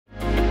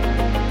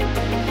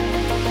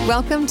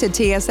Welcome to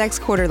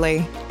TSX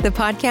Quarterly, the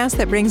podcast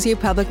that brings you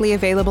publicly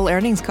available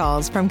earnings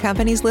calls from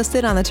companies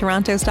listed on the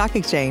Toronto Stock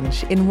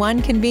Exchange in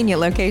one convenient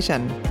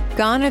location.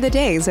 Gone are the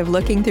days of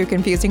looking through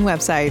confusing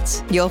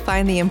websites. You'll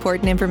find the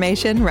important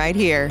information right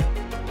here.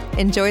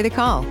 Enjoy the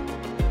call.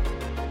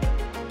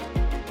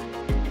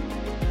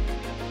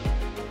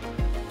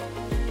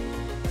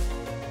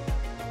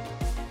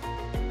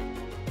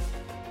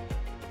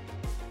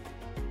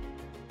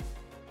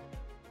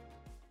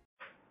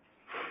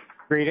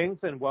 Greetings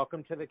and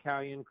welcome to the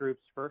Calian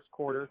Group's first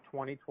quarter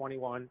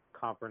 2021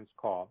 conference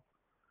call.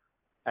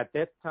 At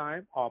this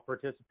time, all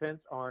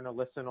participants are in a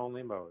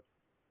listen-only mode.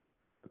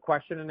 The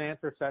question and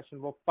answer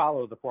session will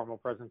follow the formal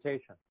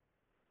presentation.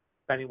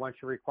 If anyone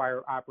should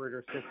require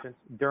operator assistance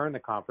during the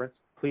conference,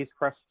 please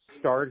press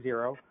star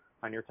 0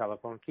 on your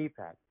telephone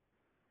keypad.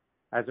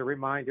 As a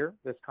reminder,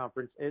 this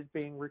conference is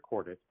being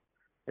recorded.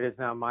 It is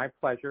now my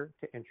pleasure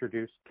to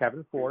introduce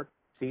Kevin Ford,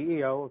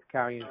 CEO of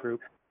Calian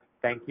Group.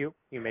 Thank you.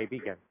 You may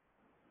begin.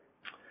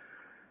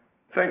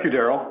 Thank you,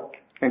 Daryl,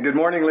 and good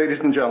morning, ladies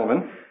and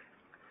gentlemen.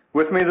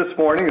 With me this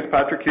morning is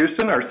Patrick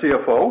Houston, our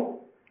CFO,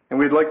 and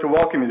we'd like to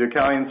welcome you to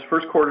Calian's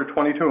first quarter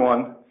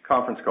 2021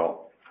 conference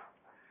call.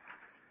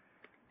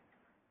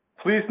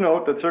 Please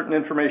note that certain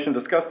information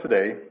discussed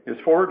today is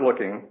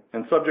forward-looking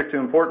and subject to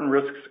important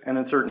risks and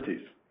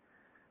uncertainties.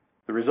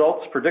 The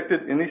results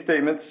predicted in these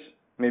statements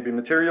may be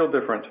materially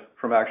different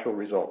from actual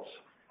results.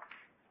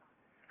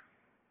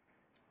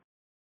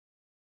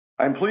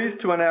 I'm pleased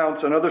to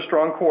announce another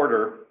strong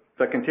quarter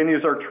that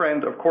continues our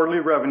trend of quarterly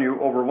revenue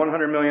over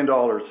 $100 million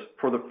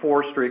for the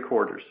 4 straight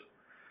quarters.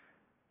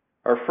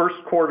 Our first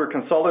quarter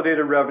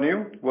consolidated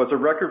revenue was a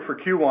record for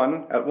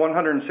Q1 at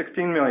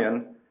 $116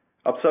 million,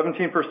 up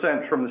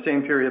 17% from the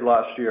same period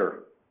last year.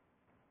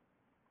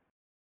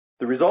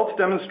 The results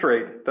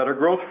demonstrate that our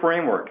growth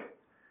framework,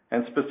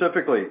 and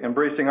specifically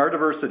embracing our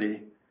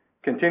diversity,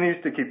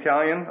 continues to keep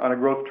Calian on a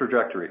growth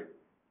trajectory.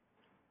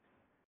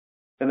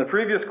 In the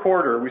previous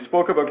quarter, we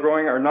spoke about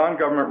growing our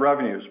non-government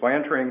revenues by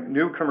entering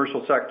new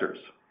commercial sectors.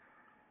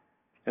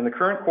 In the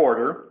current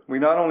quarter, we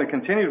not only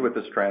continued with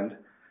this trend,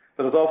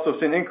 but have also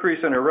seen an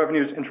increase in our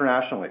revenues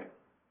internationally.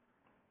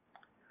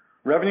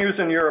 Revenues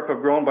in Europe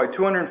have grown by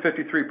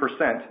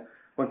 253%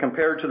 when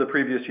compared to the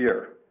previous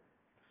year.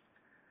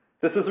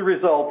 This is a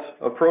result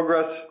of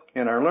progress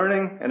in our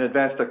learning and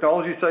advanced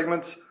technology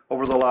segments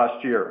over the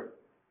last year.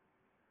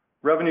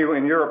 Revenue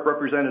in Europe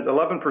represented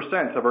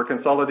 11% of our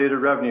consolidated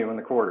revenue in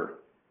the quarter.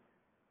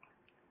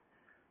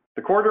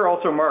 The quarter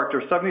also marked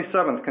our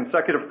 77th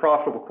consecutive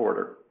profitable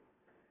quarter,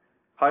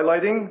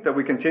 highlighting that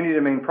we continue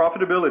to maintain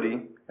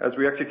profitability as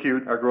we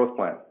execute our growth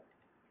plan.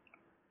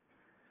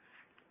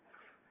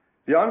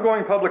 The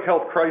ongoing public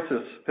health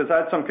crisis has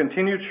had some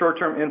continued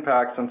short-term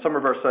impacts on some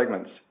of our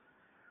segments,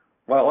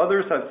 while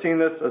others have seen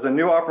this as a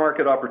new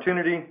off-market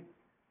opportunity,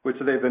 which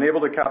they've been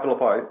able to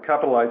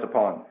capitalize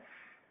upon.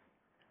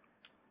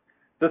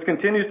 This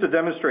continues to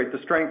demonstrate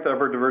the strength of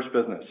our diverse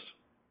business.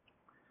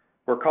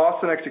 Where costs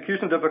and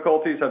execution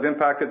difficulties have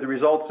impacted the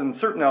results in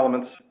certain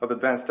elements of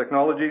advanced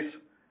technologies,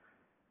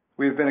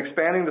 we've been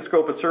expanding the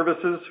scope of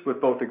services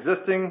with both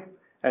existing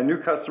and new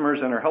customers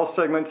in our health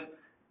segment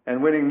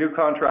and winning new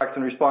contracts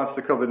in response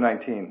to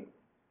COVID-19.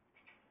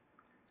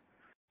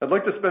 I'd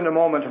like to spend a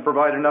moment and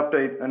provide an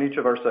update on each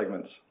of our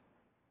segments.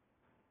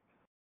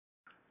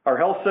 Our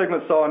health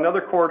segment saw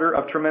another quarter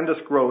of tremendous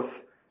growth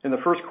in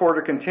the first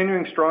quarter,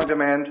 continuing strong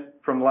demand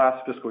from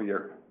last fiscal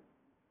year.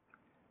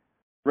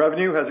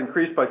 Revenue has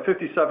increased by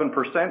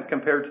 57%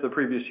 compared to the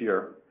previous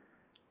year.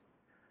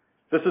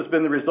 This has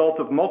been the result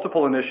of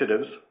multiple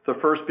initiatives, the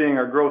first being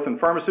our growth in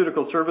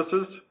pharmaceutical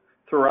services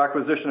through our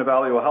acquisition of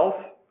Alio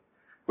Health,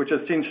 which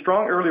has seen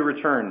strong early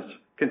returns,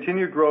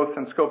 continued growth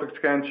and scope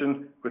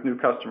expansion with new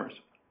customers.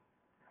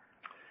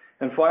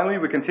 And finally,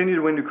 we continue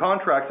to win new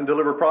contracts and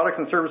deliver products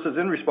and services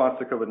in response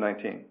to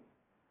COVID-19.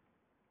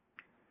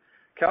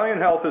 Calian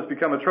Health has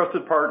become a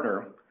trusted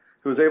partner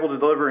who is able to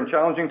deliver in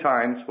challenging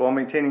times while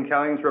maintaining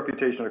Calian's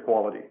reputation of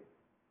quality.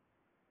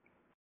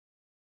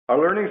 Our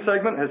learning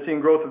segment has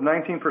seen growth of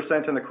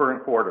 19% in the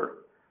current quarter.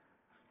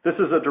 This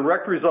is a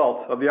direct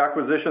result of the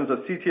acquisitions of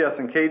CTS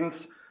and Cadence,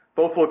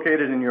 both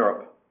located in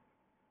Europe.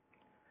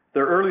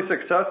 Their early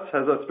success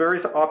has us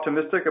very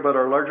optimistic about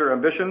our larger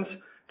ambitions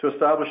to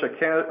establish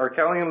our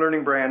Calian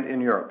Learning brand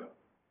in Europe.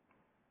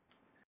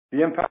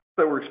 The impacts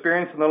that were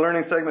experienced in the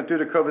learning segment due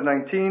to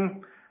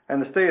COVID-19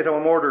 and the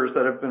stay-at-home orders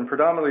that have been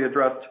predominantly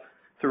addressed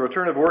through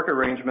alternative work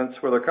arrangements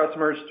with our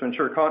customers to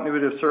ensure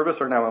continuity of service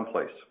are now in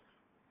place.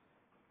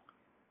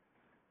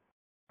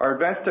 Our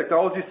advanced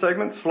technology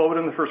segment slowed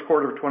in the first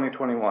quarter of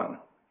 2021.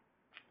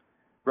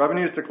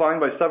 Revenues declined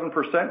by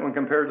 7% when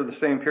compared to the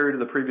same period of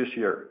the previous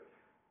year.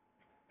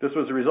 This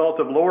was a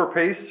result of lower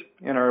pace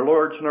in our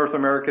large North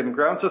American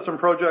ground system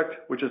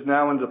project, which is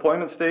now in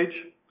deployment stage,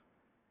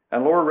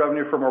 and lower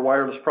revenue from our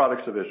wireless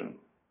products division.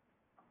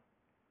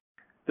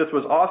 This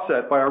was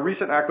offset by our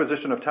recent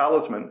acquisition of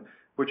Talisman,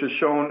 which has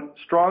shown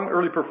strong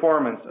early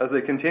performance as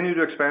they continue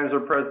to expand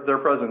their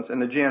presence in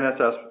the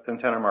GNSS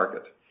antenna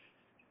market.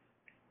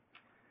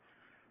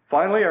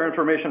 Finally, our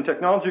Information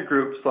Technology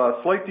Group saw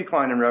a slight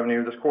decline in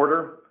revenue this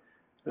quarter.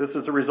 This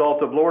is a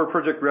result of lower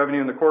project revenue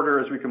in the quarter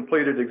as we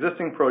completed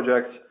existing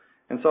projects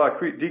and saw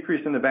a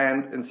decrease in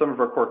demand in some of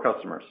our core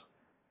customers.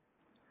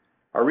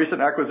 Our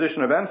recent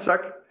acquisition of MSEC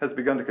has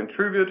begun to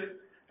contribute,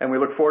 and we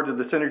look forward to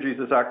the synergies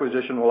this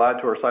acquisition will add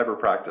to our cyber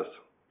practice.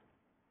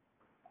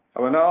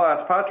 I will now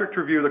ask Patrick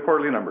to review the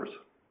quarterly numbers.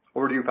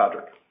 Over to you,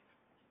 Patrick.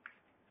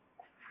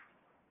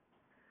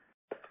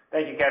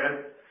 Thank you, Kevin.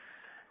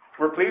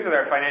 We're pleased with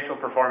our financial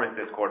performance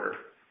this quarter.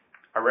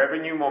 Our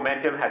revenue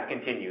momentum has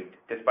continued,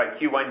 despite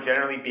Q1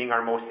 generally being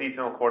our most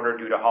seasonal quarter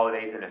due to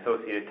holidays and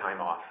associated time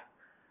off.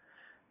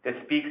 This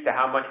speaks to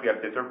how much we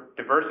have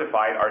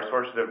diversified our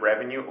sources of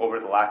revenue over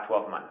the last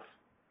 12 months.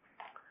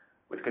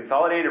 With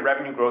consolidated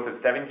revenue growth of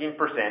 17%,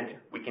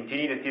 we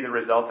continue to see the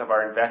results of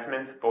our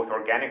investments both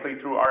organically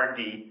through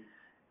R&D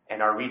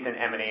and our recent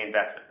M&A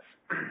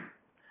investments.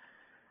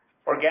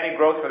 Organic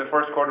growth for the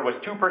first quarter was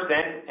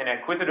 2%, and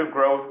acquisitive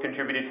growth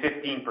contributed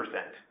 15%.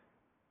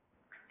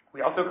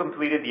 We also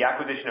completed the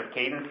acquisition of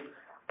Cadence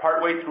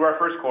partway through our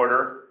first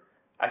quarter,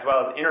 as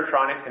well as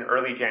Intertronics in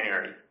early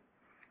January.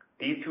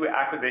 These two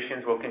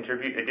acquisitions will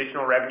contribute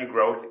additional revenue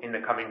growth in the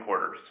coming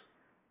quarters.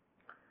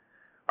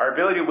 Our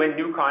ability to win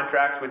new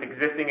contracts with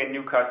existing and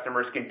new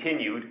customers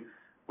continued,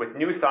 with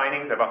new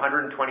signings of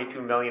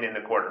 $122 million in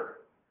the quarter.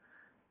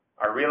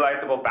 Our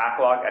realizable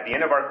backlog at the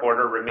end of our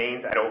quarter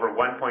remains at over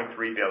 $1.3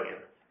 billion.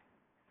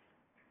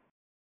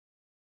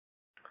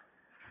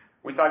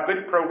 We saw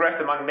good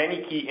progress among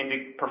many key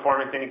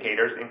performance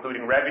indicators,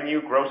 including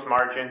revenue, gross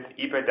margins,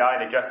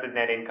 EBITDA, and adjusted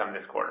net income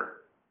this quarter.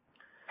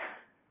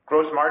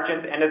 Gross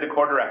margins ended the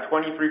quarter at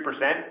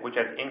 23%, which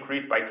has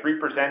increased by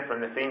 3%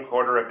 from the same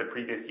quarter of the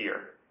previous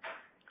year.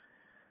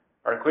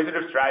 Our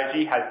acquisitive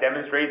strategy has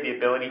demonstrated the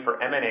ability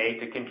for M&A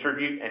to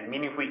contribute and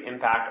meaningfully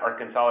impact our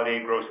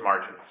consolidated gross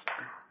margins.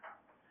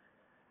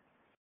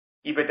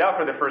 EBITDA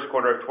for the first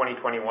quarter of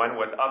 2021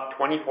 was up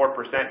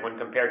 24% when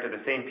compared to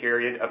the same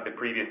period of the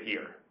previous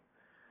year.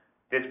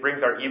 This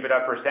brings our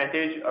EBITDA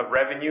percentage of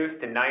revenues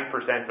to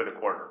 9% for the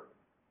quarter.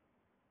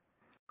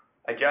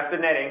 Adjusted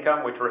net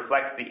income, which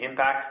reflects the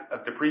impacts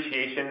of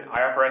depreciation,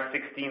 IFRS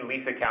 16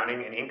 lease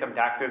accounting, and income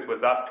taxes,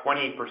 was up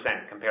 28%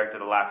 compared to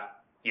the last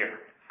year.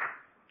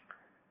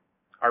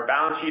 Our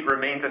balance sheet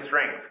remains a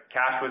strength.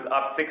 Cash was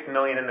up $6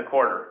 million in the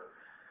quarter.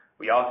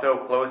 We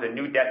also closed a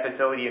new debt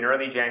facility in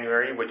early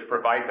January, which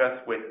provides us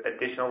with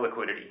additional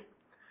liquidity.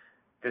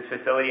 This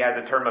facility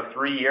has a term of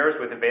 3 years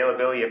with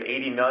availability of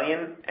 $80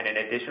 million and an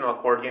additional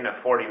accordion of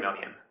 $40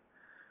 million.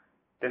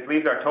 This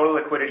leaves our total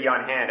liquidity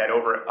on hand at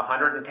over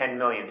 $110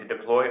 million to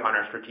deploy on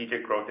our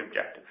strategic growth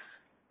objectives.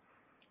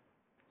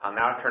 I'll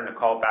now turn the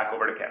call back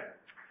over to Kevin.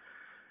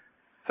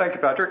 Thank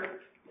you, Patrick.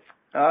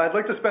 I'd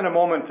like to spend a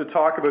moment to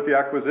talk about the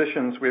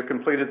acquisitions we have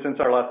completed since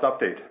our last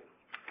update.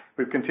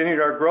 We've continued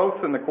our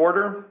growth in the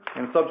quarter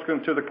and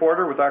subsequent to the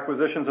quarter with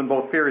acquisitions in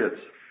both periods.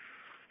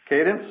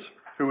 Cadence,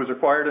 who was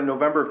acquired in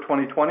November of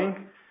 2020,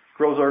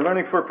 grows our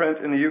learning footprint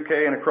in the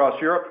UK and across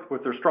Europe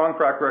with their strong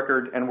track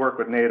record and work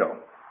with NATO.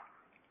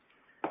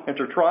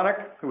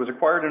 Intertronic, who was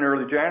acquired in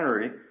early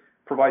January,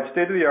 provides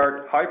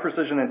state-of-the-art,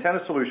 high-precision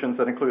antenna solutions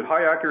that include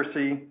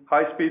high-accuracy,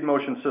 high-speed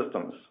motion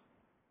systems.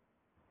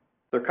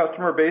 Their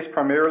customer base,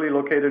 primarily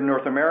located in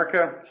North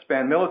America,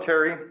 span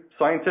military,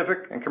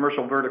 scientific, and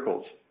commercial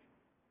verticals.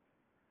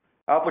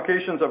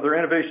 Applications of their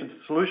innovation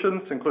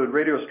solutions include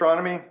radio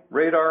astronomy,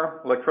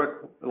 radar,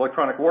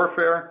 electronic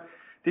warfare,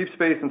 deep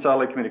space, and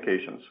satellite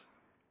communications.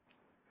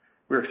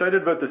 We're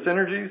excited about the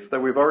synergies that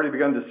we've already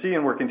begun to see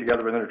in working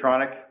together with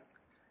Intertronic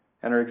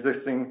and our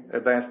existing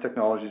advanced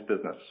technologies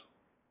business.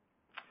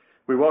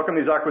 We welcome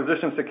these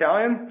acquisitions to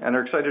Calian and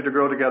are excited to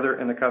grow together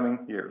in the coming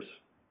years.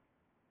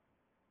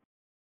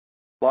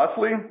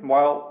 Lastly,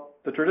 while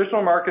the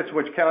traditional markets in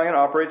which Calian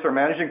operates are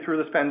managing through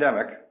this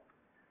pandemic,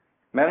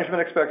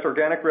 management expects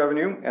organic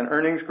revenue and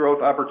earnings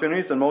growth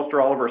opportunities in most or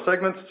all of our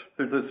segments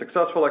through the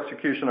successful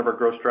execution of our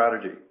growth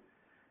strategy.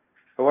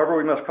 However,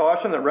 we must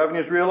caution that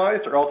revenues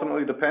realized are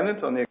ultimately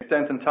dependent on the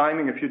extent and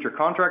timing of future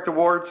contract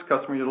awards,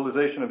 customer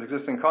utilization of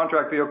existing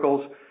contract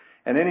vehicles,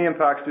 and any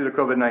impacts due to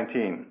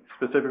COVID-19,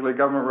 specifically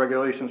government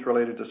regulations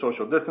related to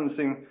social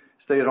distancing,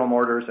 stay-at-home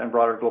orders, and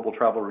broader global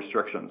travel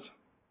restrictions.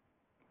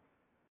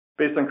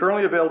 Based on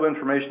currently available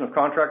information of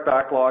contract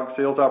backlog,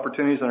 sales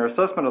opportunities, and our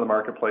assessment of the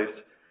marketplace,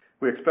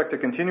 we expect to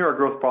continue our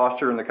growth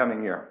posture in the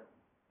coming year.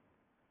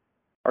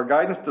 Our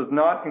guidance does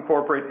not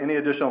incorporate any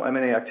additional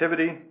M&A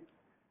activity,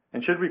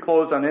 and should we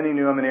close on any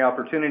new M&A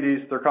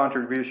opportunities, their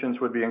contributions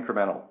would be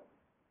incremental.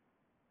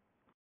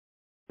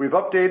 We've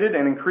updated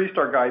and increased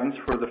our guidance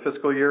for the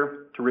fiscal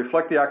year to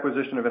reflect the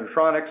acquisition of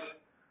Intertronics,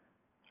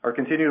 our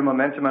continued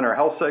momentum in our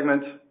health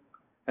segment,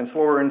 and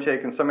slower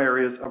intake in some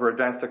areas of our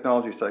advanced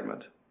technology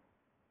segment.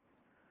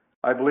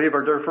 I believe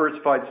our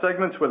diversified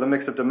segments with a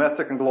mix of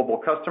domestic and global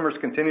customers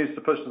continues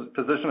to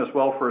position us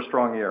well for a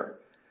strong year.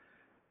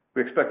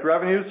 We expect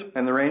revenues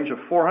in the range of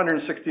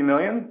 $460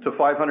 million to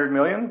 $500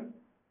 million,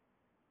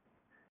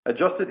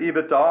 adjusted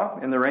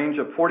EBITDA in the range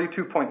of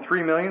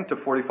 $42.3 million to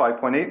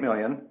 $45.8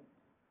 million,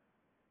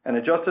 and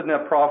adjusted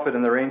net profit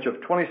in the range of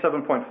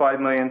 $27.5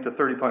 million to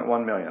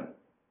 $30.1 million.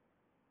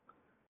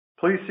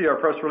 Please see our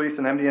press release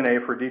and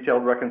MD&A for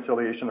detailed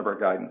reconciliation of our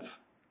guidance.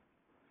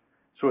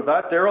 So with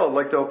that, Darryl, I'd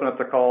like to open up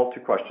the call to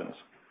questions.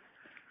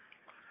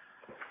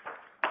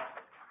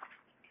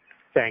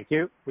 Thank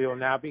you. We will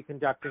now be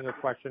conducting a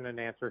question and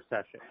answer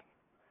session.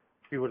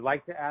 If you would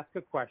like to ask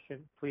a question,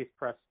 please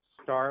press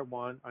star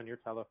one on your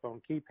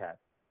telephone keypad.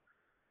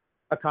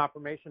 A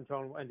confirmation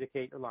tone will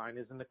indicate your line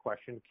is in the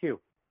question queue.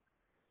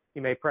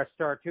 You may press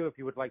star two if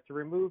you would like to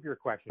remove your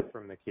question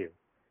from the queue.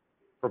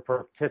 For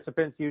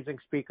participants using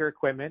speaker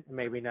equipment, it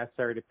may be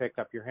necessary to pick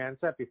up your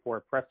handset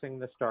before pressing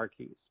the star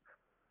keys.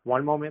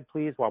 One moment,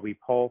 please, while we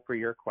poll for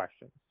your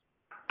questions.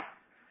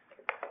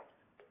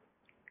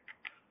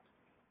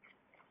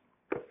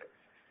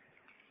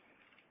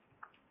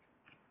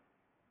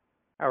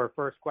 Our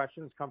first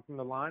questions come from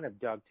the line of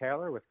Doug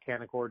Taylor with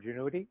Canaccord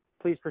Genuity.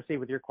 Please proceed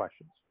with your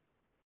questions.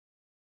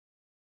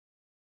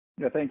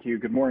 Yeah, thank you.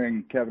 Good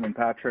morning, Kevin and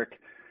Patrick.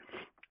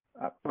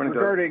 Morning,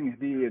 regarding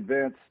the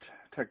Advanced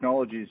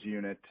Technologies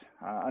unit,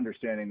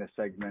 understanding the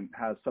segment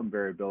has some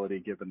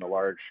variability given the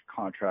large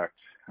contract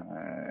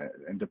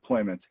and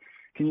deployments.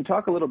 Can you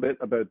talk a little bit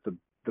about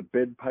the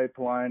bid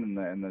pipeline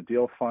and the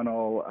deal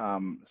funnel?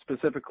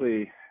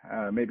 Specifically,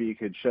 maybe you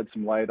could shed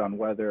some light on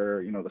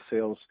whether, the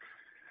sales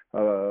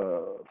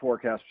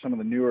forecast for some of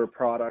the newer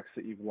products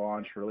that you've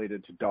launched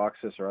related to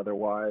DOCSIS or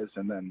otherwise.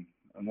 And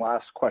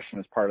last question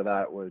as part of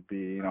that would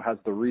be, has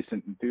the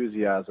recent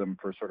enthusiasm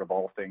for sort of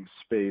all things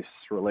space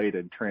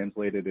related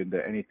translated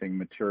into anything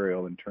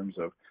material in terms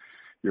of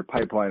your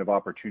pipeline of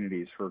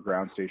opportunities for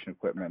ground station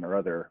equipment or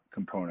other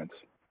components?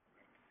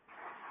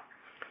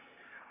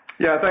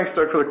 Yeah, thanks,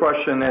 Doug, for the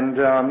question. And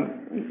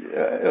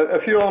a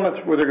few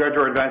elements with regard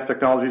to our Advanced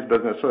Technologies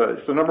business.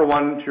 So number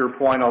one, to your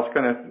point, I'll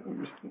kind of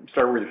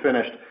start where you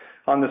finished.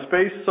 On the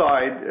space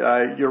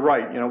side, you're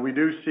right. We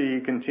do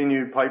see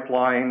continued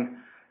pipeline,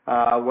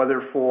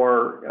 whether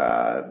for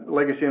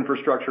legacy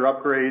infrastructure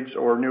upgrades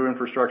or new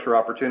infrastructure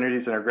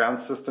opportunities in our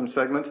ground system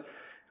segment,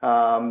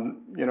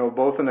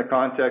 both in the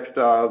context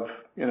of,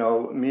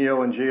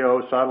 MEO and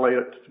GEO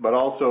satellites, but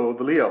also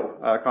the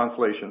LEO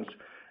constellations.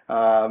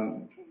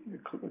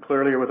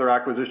 Clearly, with our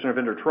acquisition of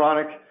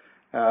Intertronic,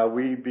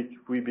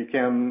 we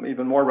became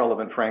even more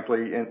relevant,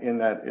 frankly, in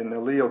the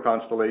LEO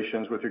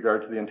constellations with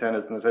regard to the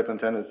antennas and the type of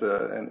antennas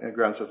and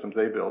ground systems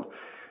they build.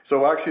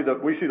 So actually,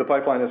 we see the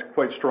pipeline is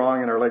quite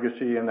strong in our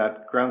legacy in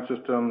that ground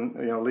system,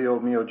 LEO,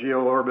 MEO,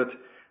 GEO orbit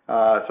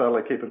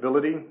satellite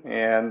capability,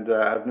 and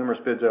have numerous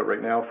bids out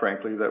right now,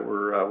 frankly, that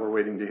we're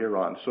waiting to hear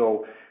on.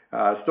 So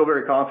still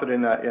very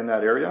confident in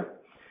that area.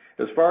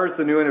 As far as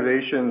the new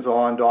innovations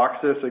on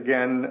DOCSIS,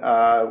 again,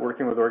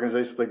 working with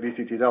organizations like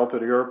VCT Delta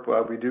to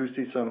Europe, we do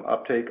see some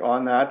uptake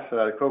on that.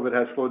 COVID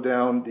has slowed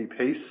down the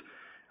pace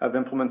of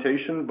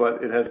implementation,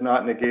 but it has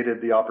not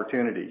negated the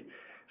opportunity.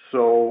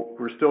 So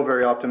we're still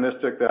very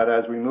optimistic that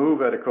as we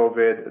move out of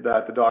COVID,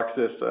 that the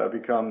DOCSIS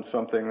becomes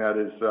something that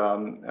is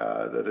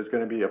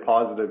going to be a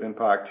positive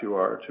impact to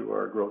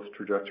our growth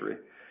trajectory.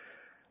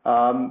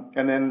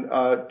 And then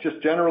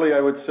just generally, I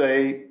would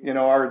say,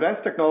 our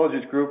Advanced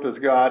Technologies group has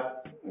got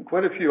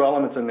quite a few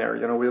elements in there.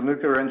 We have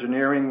nuclear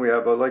engineering, we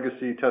have a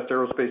legacy test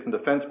aerospace and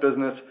defense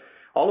business.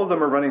 All of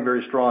them are running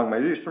very strong. My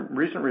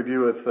recent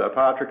review with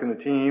Patrick and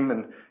the team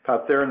and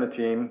Pat Thayer and the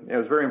team, I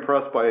was very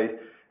impressed by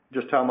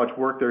just how much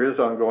work there is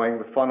ongoing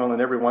with funnel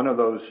and every one of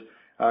those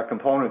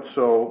components.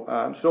 So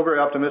I'm still very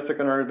optimistic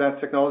in our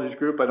Advanced Technologies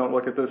group. I don't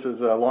look at this as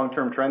a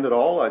long-term trend at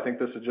all. I think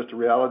this is just a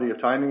reality of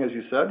timing, as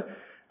you said.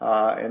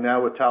 And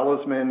now with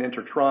Talisman,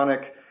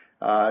 Intertronic,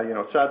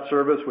 Sat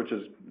Service, which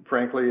is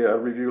frankly a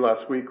review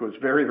last week was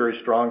very, very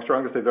strong,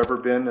 strongest they've ever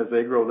been as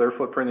they grow their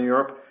footprint in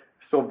Europe.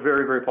 Still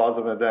very, very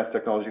positive in Advanced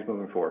Technologies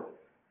moving forward.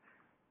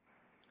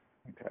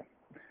 Okay.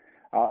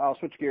 I'll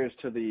switch gears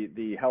to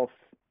the health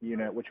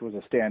unit, which was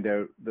a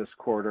standout this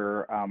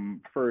quarter.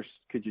 First,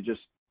 could you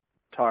just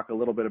talk a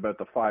little bit about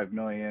the $5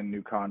 million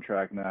new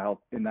contract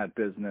in that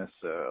business,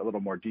 a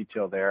little more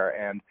detail there,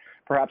 and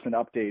perhaps an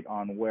update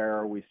on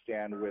where we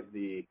stand with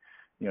the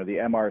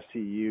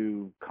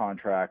MRCU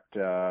contract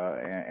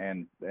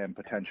and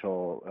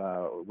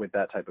potential with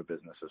that type of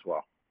business as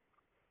well.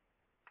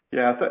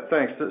 Yeah,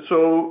 thanks.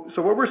 So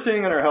what we're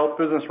seeing in our health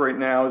business right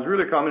now is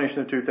really a combination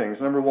of two things.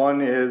 Number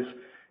one is,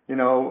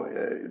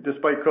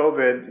 despite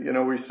COVID,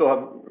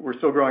 we're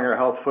still growing our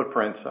health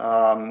footprint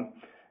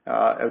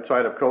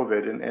outside of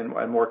COVID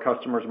and more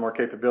customers, more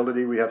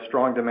capability. We have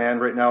strong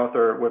demand right now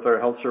with our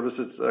health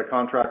services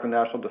contract with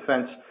National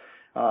Defense,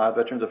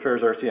 Veterans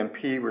Affairs,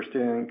 RCMP. We're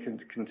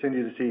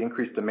continue to see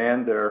increased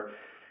demand there.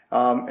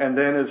 And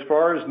then as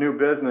far as new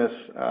business,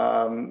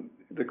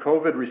 the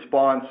COVID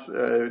response,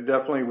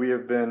 definitely we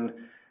have been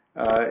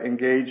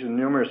engaged in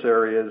numerous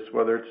areas,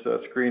 whether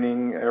it's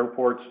screening,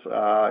 airports,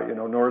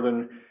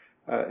 northern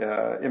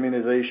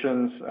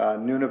immunizations,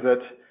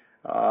 Nunavut.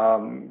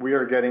 We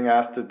are getting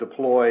asked to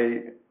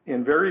deploy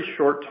in very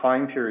short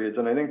time periods,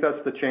 and I think that's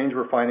the change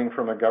we're finding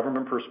from a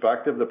government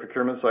perspective. The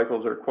procurement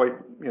cycles are quite,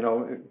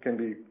 can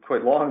be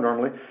quite long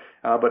normally,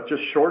 but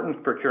just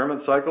shortened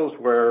procurement cycles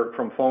where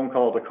from phone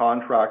call to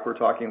contract, we're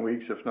talking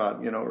weeks, if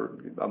not, or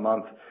a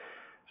month.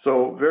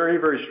 So very,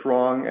 very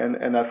strong,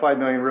 and that $5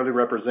 million really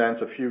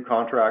represents a few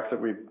contracts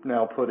that we've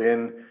now put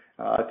in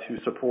to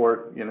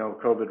support,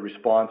 COVID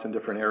response in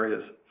different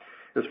areas.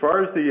 As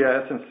far as the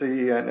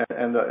SNC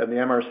and the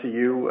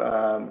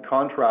MRCU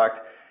contract,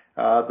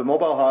 the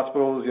mobile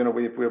hospitals,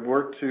 we've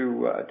worked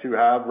to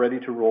have ready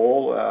to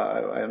roll.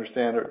 I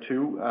understand there are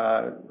 2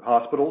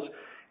 hospitals,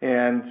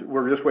 and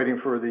we're just waiting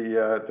for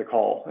the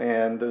call.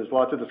 And there's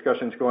lots of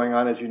discussions going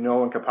on, as you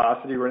know, in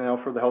capacity right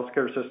now for the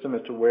healthcare system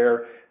as to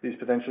where these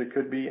potentially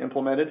could be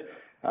implemented.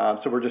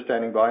 So we're just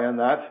standing by on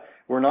that.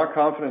 We're not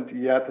confident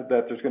yet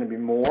that there's going to be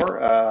more,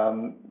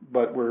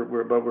 but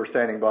we're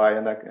standing by,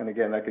 and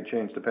again, that could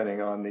change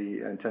depending on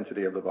the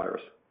intensity of the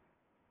virus.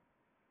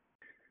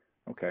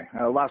 Okay.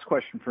 Last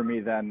question for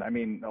me then. I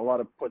mean, a lot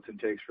of puts and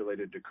takes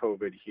related to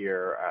COVID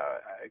here.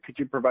 Could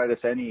you provide us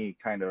any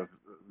kind of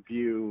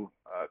view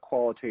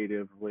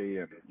qualitatively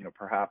and,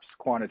 perhaps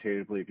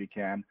quantitatively if you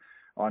can,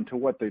 on to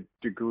what the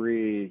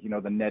degree,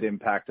 the net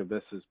impact of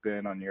this has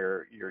been on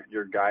your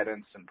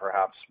guidance and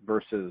perhaps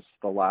versus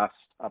the last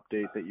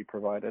update that you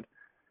provided?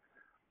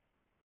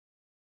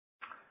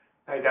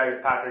 Hi, Doug,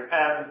 it's Patrick.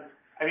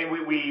 I mean,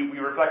 we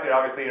reflected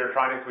obviously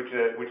electronics, which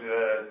is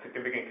a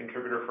significant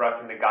contributor for us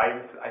in the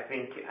guidance. I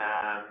think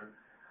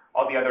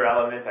all the other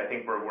elements, I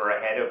think we're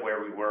ahead of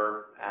where we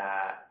were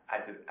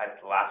at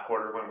the last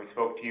quarter when we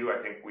spoke to you.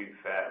 I think we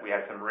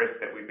had some risk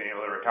that we've been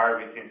able to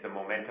retire. We've seen some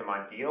momentum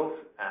on deals,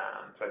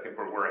 so I think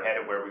we're ahead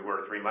of where we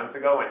were 3 months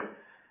ago. And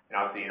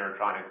obviously,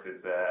 electronics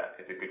is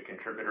a good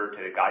contributor to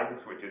the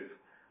guidance, which is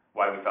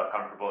why we felt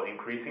comfortable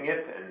increasing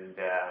it. And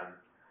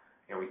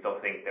we still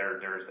think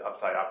there's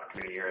upside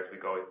opportunity here as we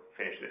go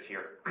finish this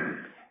year.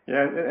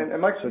 Yeah,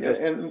 and Mike, go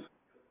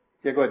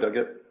ahead, Doug.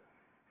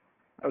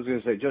 I was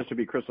going to say, just to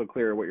be crystal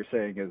clear, what you're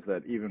saying is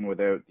that even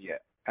without the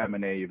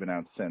M&A you've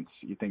announced since,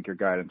 you think your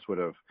guidance would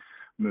have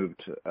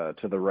moved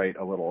to the right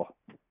a little,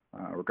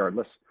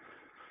 regardless.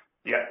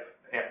 Yeah.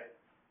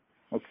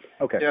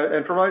 Okay. Yeah,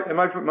 and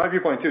from my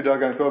viewpoint too,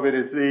 Doug, on COVID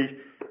is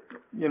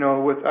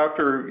with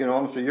after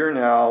almost a year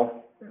now.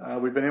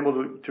 We've been able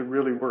to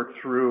really work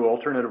through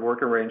alternative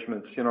work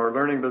arrangements. Our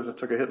learning business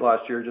took a hit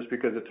last year just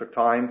because it took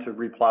time to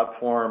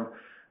re-platform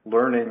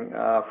learning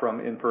from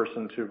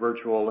in-person to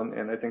virtual,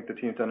 and I think the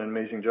team's done an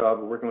amazing job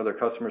of working with our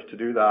customers to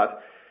do that.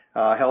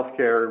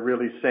 Healthcare,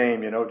 really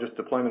same, just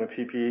deployment of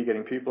PPE,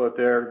 getting people out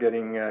there,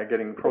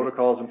 getting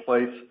protocols in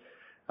place.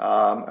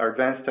 Our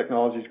advanced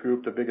technologies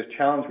group, the biggest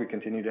challenge we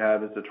continue to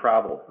have is the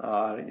travel.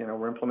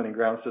 We're implementing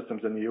ground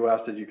systems in the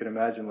U.S., as you can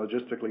imagine,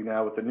 logistically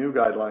now with the new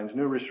guidelines,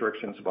 new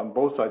restrictions on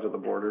both sides of the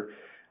border.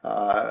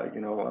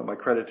 My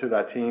credit to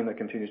that team that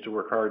continues to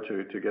work hard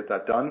to get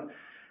that done.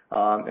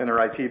 In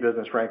our IT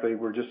business, frankly,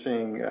 we're just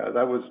seeing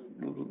that was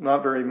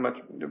not very much,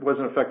 it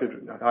wasn't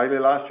affected highly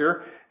last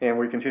year, and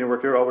we continue to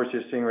work there. All we're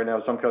just seeing right now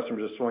is some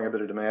customers are slowing a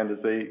bit of demand as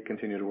they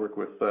continue to work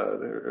with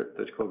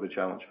this COVID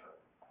challenge.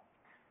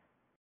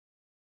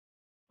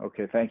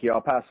 Okay, thank you.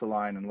 I'll pass the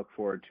line and look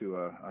forward to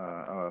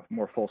a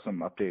more fulsome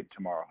update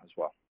tomorrow as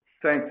well.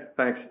 Thanks,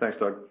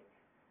 Doug.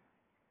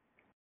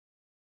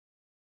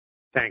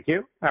 Thank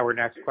you. Our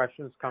next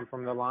questions come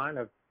from the line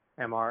of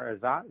Amar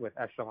Azad with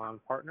Echelon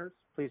Partners.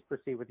 Please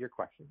proceed with your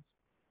questions.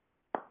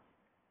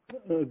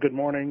 Good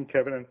morning,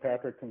 Kevin and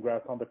Patrick.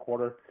 Congrats on the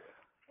quarter.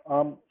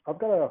 I've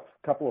got a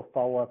couple of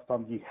follow-ups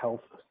on the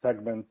health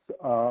segments.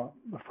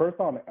 First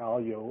on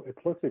Alio, it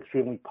looks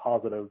extremely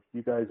positive.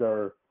 You guys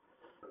are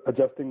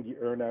adjusting the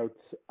earnouts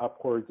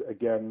upwards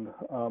again.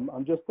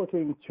 I'm just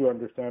looking to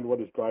understand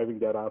what is driving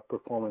that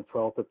outperformance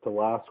relative to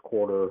last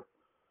quarter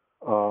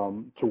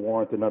to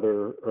warrant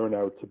another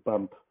earnout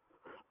bump.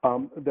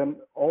 Then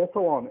also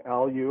on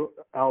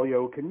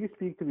Alio, can you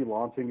speak to the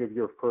launching of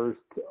your first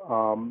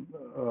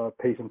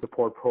patient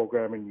support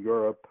program in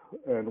Europe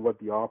and what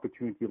the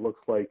opportunity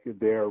looks like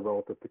there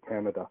relative to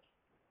Canada?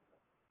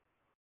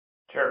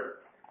 Sure.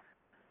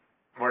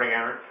 Morning,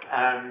 Amar.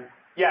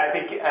 Yeah, I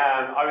think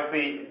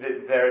obviously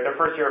their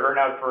first year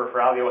earnout for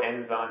Alio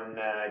ends on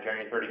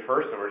January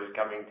 31st, so we're just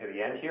coming to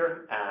the end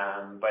here.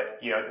 But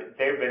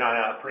they've been on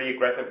a pretty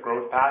aggressive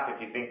growth path.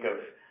 If you think of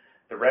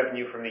the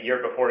revenue from the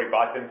year before we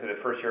bought them to the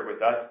first year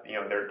with us,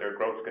 their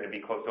growth is going to be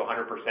close to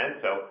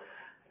 100%. So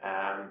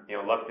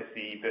love to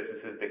see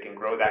businesses that can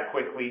grow that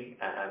quickly.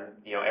 And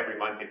every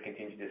month it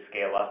continues to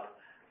scale up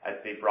as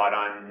they brought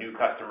on new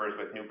customers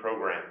with new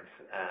programs.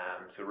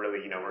 So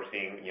really, we're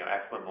seeing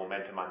excellent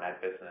momentum on that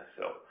business.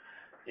 So.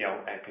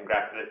 And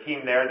congrats to the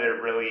team there. They've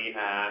really,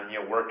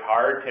 worked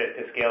hard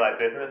to scale that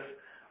business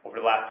over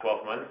the last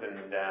 12 months,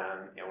 and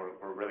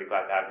we're really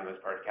glad to have them as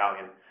part of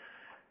Calian.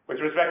 With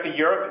respect to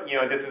Europe,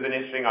 this is an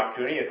interesting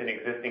opportunity. It's an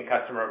existing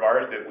customer of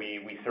ours that we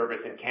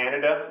service in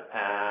Canada.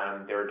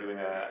 They were doing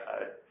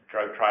a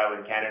drug trial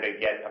in Canada,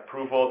 get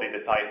approval. They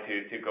decided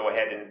to go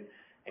ahead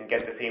and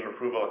get the same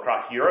approval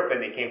across Europe,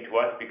 and they came to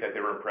us because they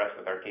were impressed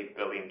with our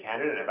capability in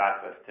Canada and have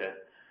asked us to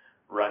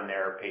run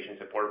their patient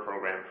support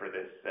program for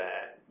this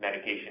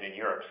medication in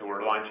Europe. So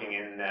we're launching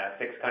in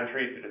 6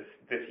 countries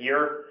this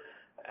year.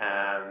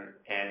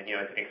 And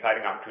it's an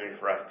exciting opportunity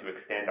for us to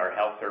extend our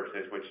health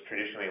services, which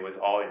traditionally was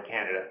all in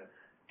Canada,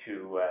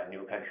 to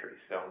new countries.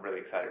 So I'm really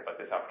excited about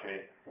this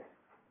opportunity.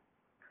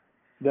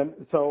 Then,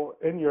 so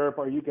in Europe,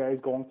 are you guys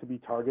going to be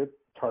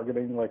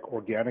targeting like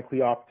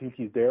organically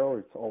opportunities there, or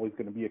it's always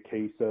going to be a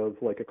case of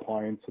like a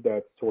client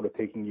that's sort of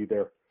taking you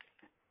there?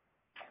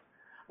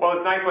 Well,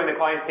 it's nice when the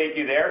clients take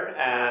you there.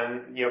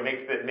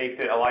 Makes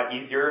it a lot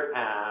easier.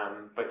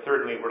 But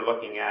certainly, we're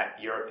looking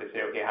at Europe to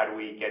say, okay, how do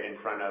we get in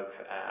front of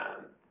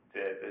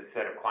the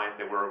set of clients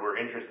that we're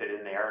interested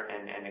in there,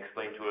 and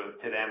explain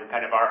to them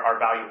kind of our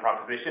value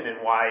proposition and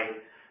why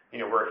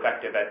we're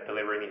effective at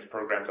delivering these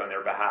programs on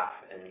their behalf.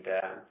 And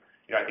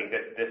I think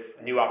that this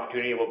new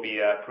opportunity will be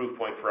a proof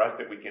point for us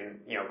that we can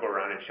go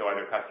around and show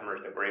other customers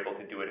that we're able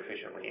to do it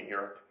efficiently in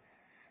Europe.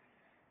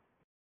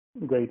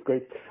 Great.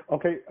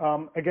 Okay,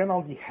 again,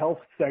 on the health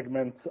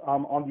segment,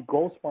 on the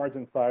gross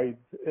margin side,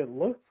 it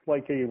looks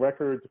like a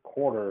record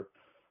quarter.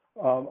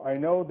 I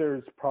know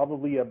there's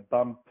probably a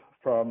bump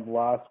from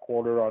last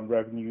quarter on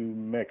revenue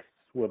mix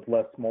with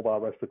less mobile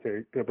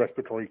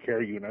respiratory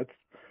care units.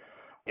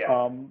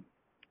 Yeah.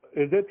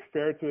 Is it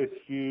fair to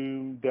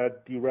assume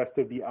that the rest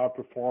of the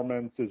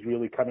outperformance is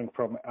really coming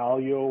from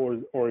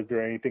Alio, or is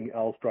there anything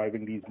else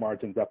driving these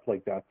margins up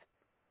like that?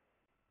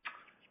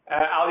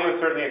 Alio is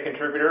certainly a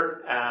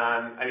contributor.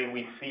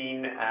 We've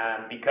seen,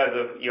 because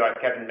of, as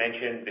Kevin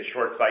mentioned, the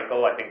short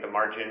cycle, I think the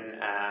margin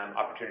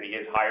opportunity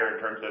is higher in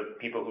terms of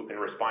people who can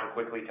respond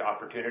quickly to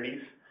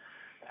opportunities.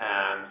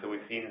 So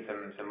we've seen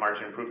some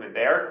margin improvement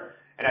there.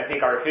 And I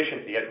think our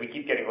efficiency, as we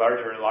keep getting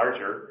larger and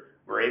larger,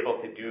 we're able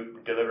to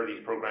deliver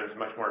these programs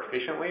much more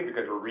efficiently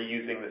because we're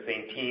reusing the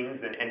same teams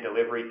and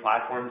delivery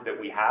platforms that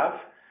we have.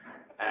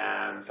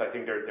 So I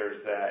think there's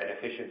an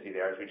efficiency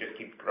there as we just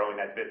keep growing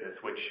that business,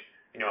 which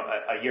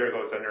a year ago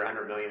it was under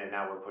 100 million, and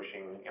now we're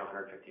pushing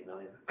 150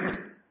 million.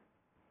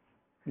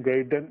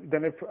 Okay,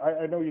 then if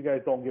I know you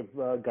guys don't give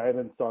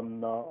guidance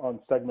on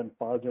segment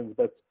margins,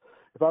 but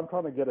if I'm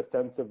trying to get a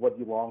sense of what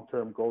the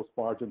long-term gross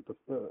margin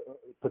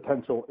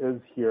potential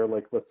is here,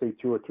 like let's say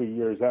 2 or 3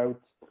 years out,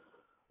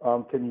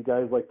 can you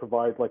guys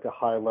provide a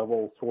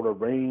high-level sort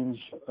of range?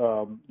 Is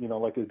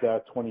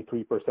that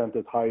 23%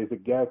 as high as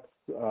it gets,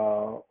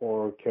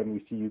 or can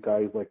we see you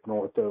guys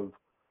north of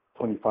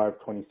 25,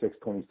 26,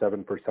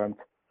 27%?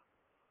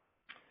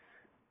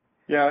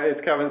 Yeah,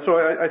 it's Kevin. So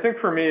I think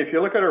for me, if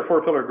you look at our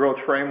 4-pillar growth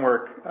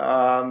framework,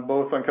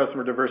 both on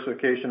customer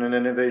diversification and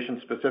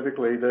innovation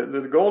specifically,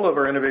 the goal of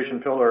our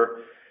innovation pillar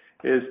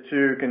is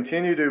to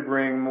continue to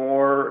bring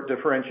more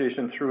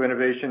differentiation through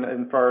innovation as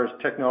far as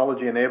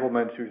technology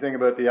enablement. So you think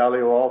about the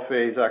Alio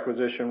All-Phase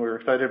acquisition, we were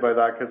excited by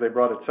that because they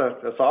brought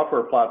a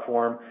software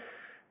platform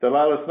that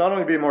allowed us not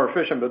only to be more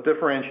efficient, but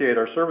differentiate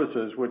our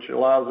services, which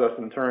allows us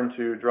in turn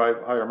to drive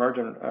higher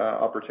margin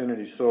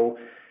opportunities. So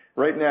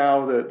right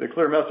now, the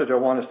clear message I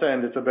want to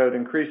send, it's about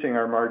increasing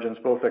our margins,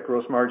 both at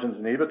gross margins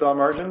and EBITDA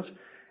margins.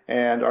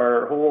 And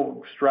our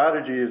whole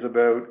strategy is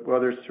about,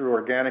 whether it's through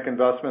organic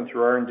investment,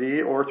 through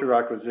R&D, or through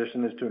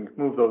acquisition, is to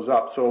move those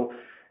up. So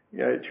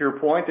to your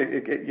point,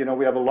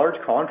 we have a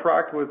large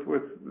contract with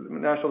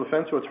National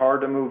Defense, so it's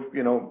hard to move,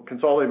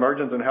 consolidated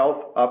margins in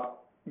health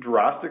up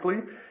drastically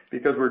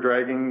because we're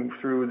dragging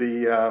through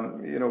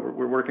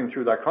we're working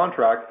through that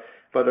contract.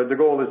 But the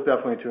goal is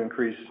definitely to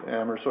increase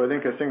Amber. So I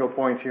think a single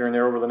point here and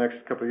there over the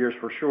next couple of years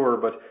for sure,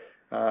 but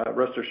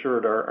rest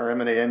assured our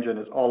M&A engine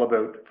is all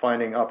about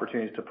finding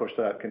opportunities to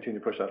continue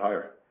to push that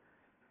higher.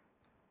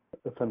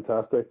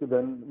 Fantastic.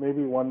 Then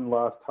maybe one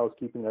last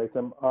housekeeping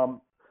item.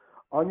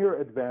 On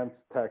your advanced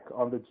tech,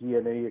 on the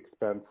G&A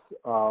expense,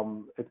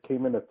 it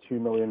came in at 2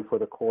 million for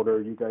the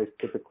quarter. You guys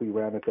typically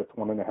ran it at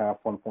 1.5,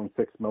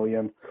 1.6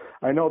 million.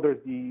 I know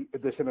there's the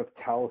addition of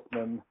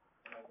Talisman,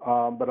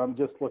 but I'm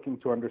just looking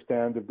to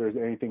understand if there's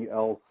anything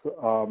else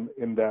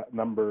in that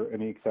number,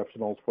 any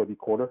exceptionals for the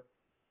quarter?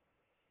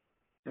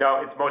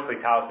 No, it's mostly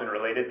Talisman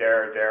related.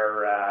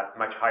 They're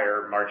much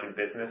higher margin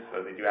business,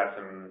 so they do have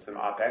some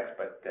OPEX,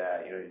 but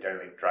they're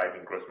generally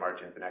driving gross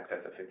margins in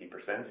excess of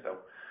 50%. So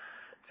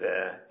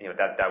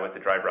that was the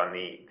driver on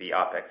the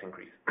OPEX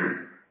increase.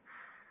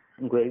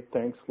 Great,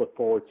 thanks. Look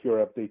forward to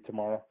your update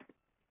tomorrow.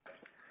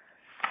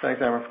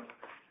 Thanks, Amber.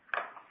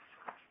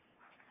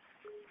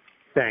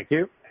 Thank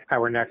you.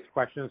 Our next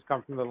questions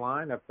come from the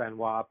line of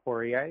Benoit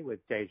Poirier with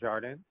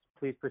Desjardins.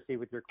 Please proceed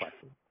with your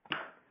question.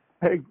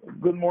 Hey,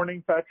 good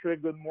morning,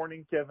 Patrick. Good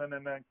morning, Kevin,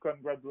 and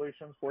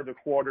congratulations for the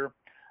quarter.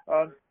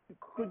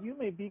 Could you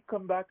maybe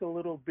come back a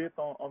little bit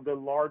on the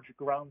large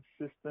ground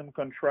system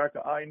contract?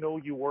 I know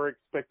you were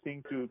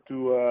expecting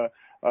to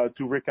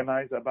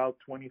recognize about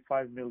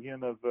 25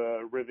 million of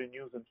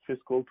revenues in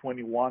fiscal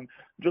 21.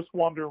 Just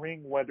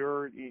wondering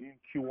whether in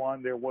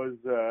Q1 there was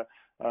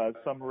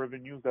some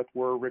revenues that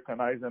were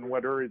recognized and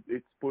whether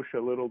it's pushed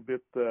a little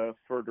bit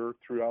further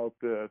throughout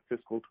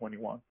fiscal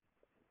 21.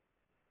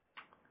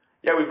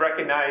 Yeah, we've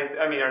recognized,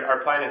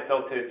 our plan is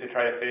still to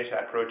try to finish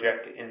that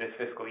project in this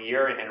fiscal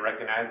year and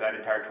recognize that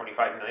entire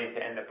 $25 million to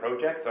end the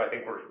project. So I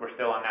think we're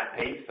still on that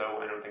pace, so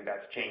I don't think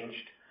that's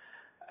changed.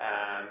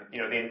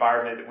 The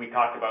environment that we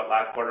talked about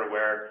last quarter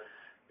where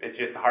it's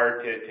just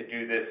hard to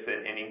do this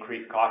and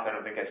increase costs, I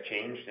don't think has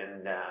changed.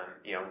 And,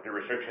 the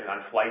restrictions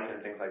on flights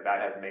and things like that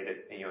have made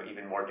it,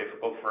 even more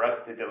difficult for us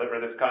to deliver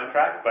this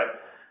contract.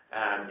 But,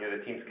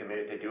 the team's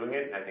committed to doing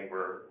it, and I think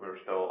we're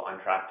still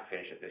on track to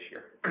finish it this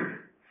year.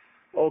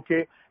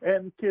 Okay.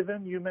 And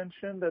Kevin, you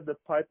mentioned that the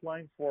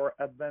pipeline for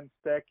advanced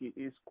tech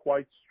is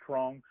quite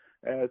strong.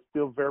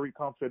 Still very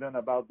confident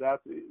about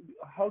that.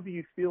 How do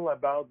you feel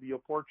about the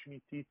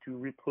opportunity to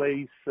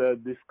replace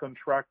this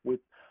contract with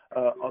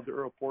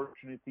other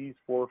opportunities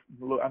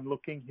I'm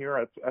looking here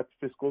at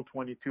fiscal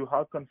 22.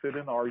 How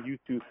confident are you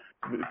to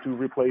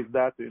replace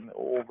that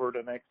over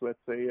the next, let's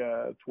say,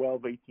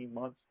 12, 18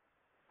 months?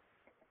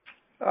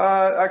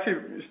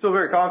 Actually, still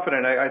very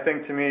confident. I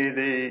think to me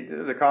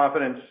the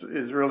confidence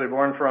is really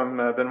born from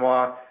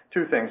Benoit.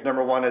 Two things.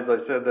 Number one, as I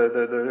said,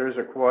 there is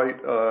quite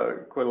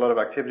a lot of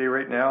activity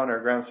right now in our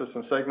ground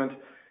system segment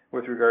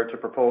with regard to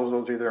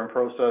proposals either in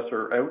process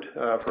or out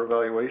for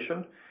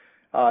evaluation.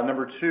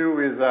 Number two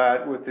is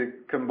that with the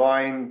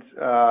combined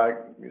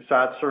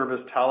SAT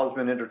Service,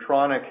 Talisman,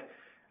 Intertronic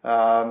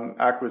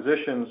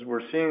acquisitions,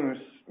 we're seeing,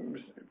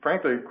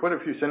 frankly, quite a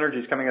few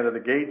synergies coming out of the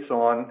gates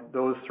on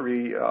those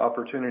three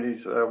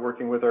opportunities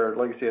working with our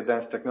legacy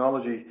advanced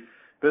technology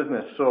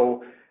business.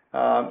 So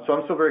I'm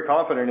still very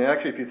confident. And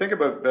actually, if you think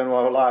about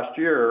Benoit last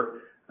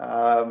year,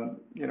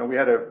 we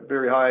had a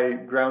very high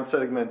ground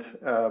segment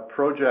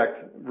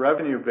project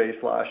revenue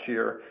base last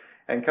year.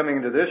 And coming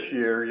into this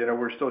year,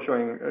 we're still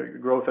showing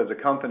growth as a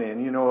company.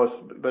 And you know us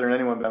better than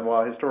anyone,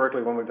 Benoit.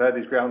 Historically, when we've had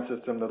these ground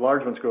systems, the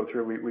large ones go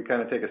through, we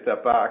kind of take a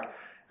step back.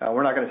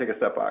 We're not going to take a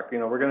step back.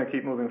 We're going to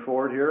keep moving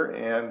forward here.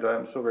 And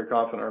I'm still very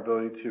confident in our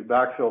ability to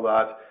backfill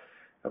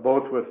that,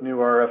 both with new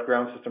RF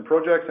ground system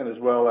projects and as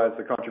well as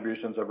the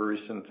contributions of our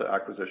recent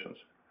acquisitions.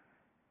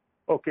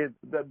 Okay,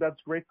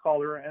 that's great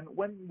color. And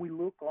when we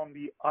look on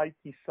the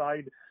IT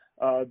side,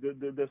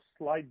 the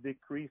slight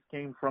decrease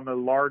came from a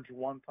large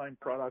one-time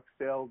product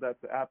sale that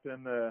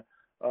happened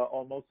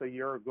almost a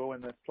year ago,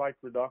 and a slight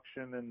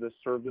reduction in the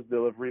service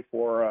delivery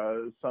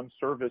for some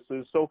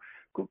services. So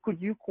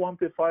could you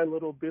quantify a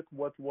little bit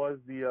what was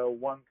the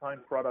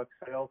one-time product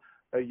sale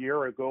a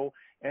year ago,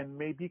 and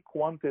maybe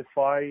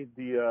quantify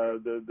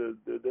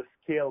the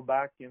scale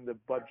back in the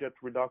budget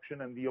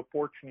reduction and the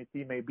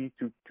opportunity maybe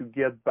to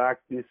get back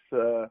those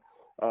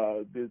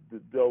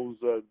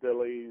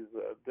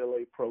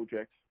delay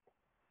projects?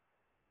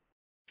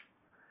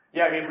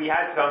 Yeah, we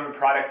had some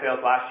product sales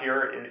last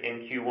year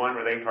in Q1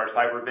 relating to our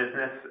cyber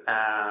business.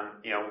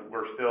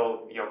 We're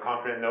still,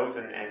 confident in those,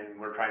 and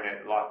we're trying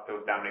to lock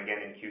those down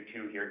again in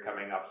Q2 here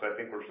coming up. So I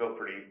think we're still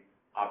pretty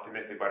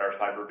optimistic about our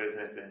cyber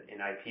business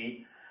in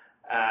IT.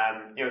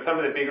 Some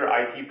of the bigger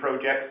IT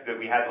projects that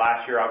we had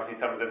last year, obviously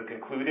some of them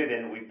concluded,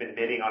 and we've been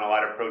bidding on a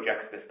lot of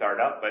projects to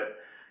start up.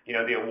 But,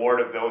 the award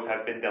of those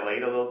has been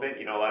delayed a little bit.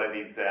 A lot of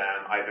these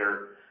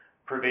either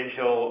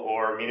provincial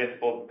or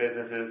municipal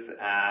businesses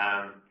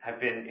have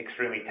been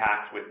extremely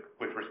taxed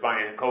with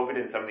responding to COVID,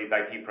 and some of these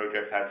IT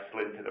projects have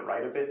slid to the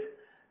right a bit.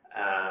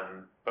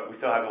 But we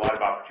still have a lot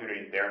of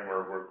opportunities there, and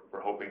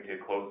we're hoping to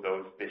close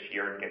those this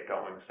year and get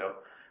going.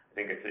 So I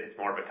think it's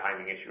more of a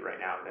timing issue right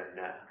now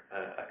than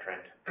a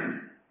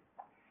trend.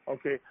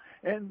 Okay.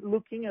 And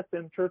looking at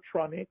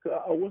Intertronic,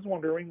 I was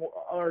wondering,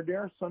 are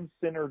there some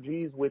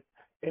synergies with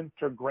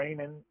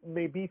Intergrain? And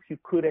maybe if you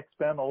could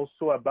expand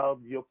also about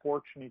the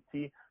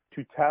opportunity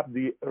to tap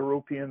the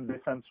European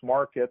defense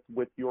market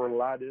with your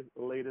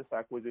latest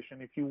acquisition.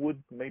 If you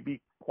would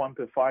maybe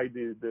quantify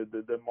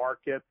the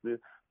market, the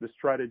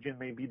strategy, and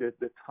maybe the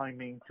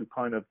timing to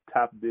kind of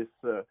tap this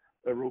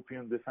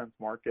European defense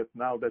market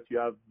now that you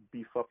have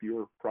beefed up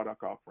your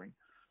product offering.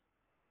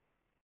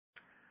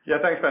 Yeah,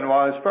 thanks,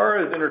 Benoit. As far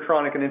as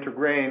Intertronic and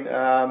Intergrain,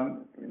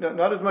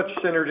 not as much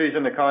synergies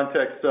in the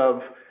context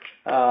of,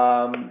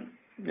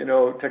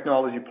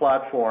 technology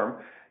platform.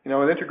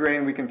 With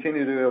Intergrain, we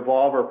continue to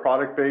evolve our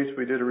product base.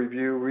 We did a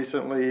review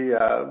recently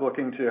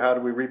looking to how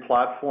do we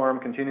re-platform,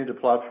 continue to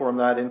platform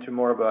that into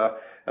more of a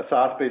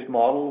SaaS-based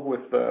model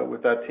with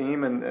that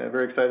team, and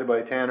very excited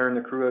by Tanner and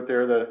the crew out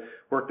there, the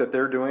work that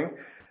they're doing.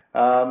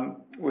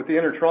 With the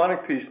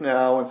Intertronic piece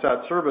now and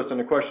SAT Service and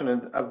the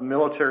question of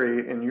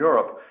military in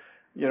Europe,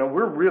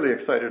 we're really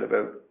excited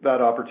about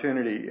that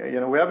opportunity.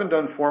 We haven't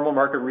done formal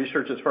market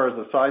research as far as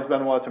the size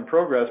Benoit's in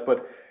progress,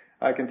 but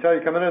I can tell you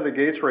coming out of the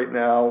gates right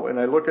now, and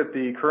I look at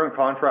the current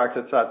contracts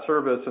at SAT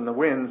Service and the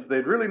wins,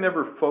 they'd really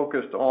never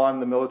focused on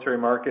the military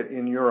market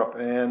in Europe.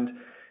 And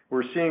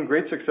we're seeing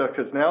great success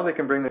because now they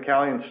can bring the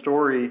Calian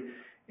story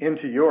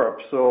into Europe.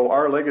 So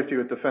our legacy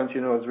with defense,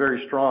 is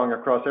very strong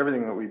across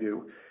everything that we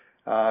do.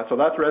 So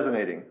that's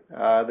resonating.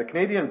 The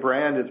Canadian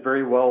brand is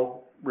very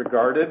well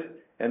regarded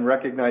and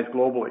recognized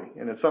globally.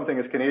 And it's something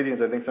as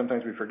Canadians, I think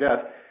sometimes we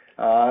forget.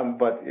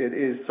 But it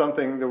is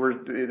something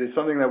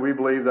that we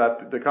believe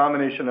that the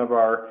combination of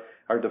our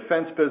our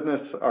defense business,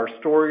 our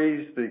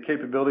stories, the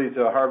capability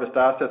to harvest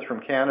assets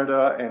from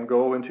Canada and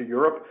go into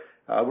Europe,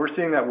 we're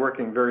seeing that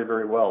working very,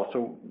 very well.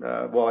 So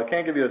while I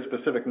can't give you a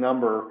specific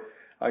number,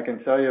 I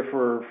can tell you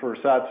for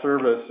SAT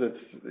Service, it's,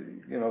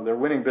 they're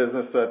winning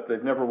business that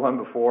they've never won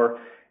before.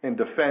 In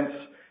defense,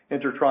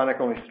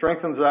 Intertronic only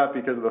strengthens that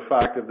because of the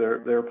fact of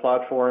their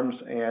platforms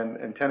and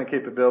antenna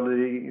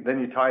capability. Then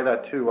you tie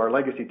that to our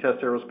legacy test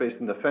aerospace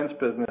and defense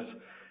business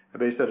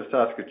based out of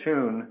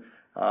Saskatoon.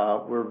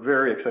 We're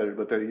very excited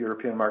about the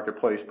European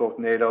marketplace, both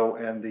NATO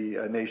and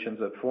the nations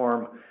that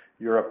form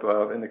Europe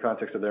in the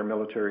context of their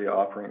military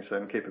offerings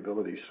and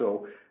capabilities.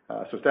 So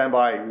stand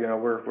by.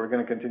 We're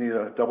going to continue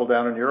to double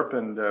down in Europe,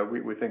 and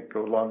we think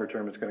longer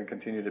term it's going to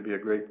continue to be a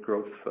great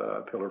growth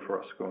pillar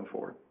for us going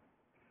forward.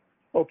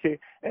 Okay.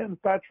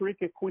 And Patrick,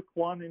 a quick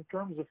one. In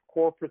terms of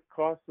corporate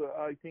costs,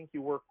 I think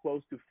you were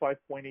close to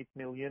 5.8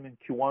 million in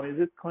Q1. Is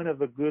it kind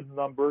of a good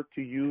number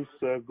to use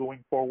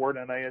going forward?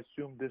 And I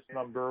assume this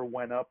number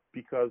went up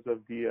because of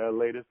the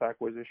latest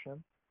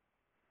acquisition?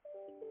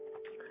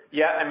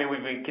 Yeah, I mean,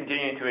 we've been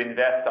continuing to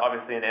invest,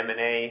 obviously, in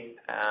M&A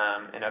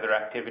and other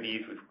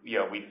activities.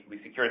 We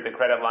secured the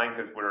credit line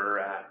because we're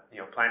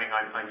planning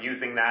on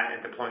using that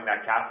and deploying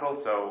that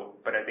capital. So,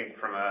 but I think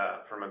from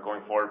a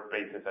going forward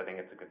basis, I think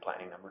it's a good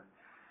planning number.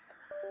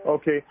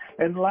 Okay.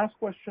 And last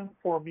question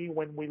for me,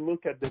 when we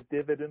look at the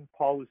dividend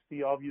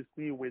policy,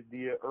 obviously with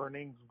the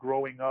earnings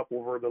growing up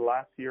over the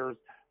last years,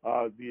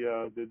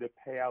 the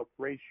payout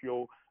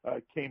ratio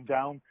came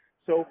down.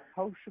 So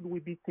how should we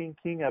be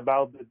thinking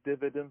about the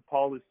dividend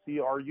policy?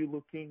 Are you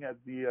looking at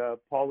the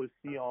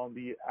policy on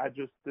the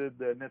adjusted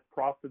net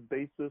profit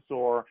basis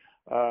or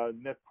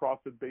net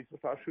profit basis?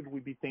 How should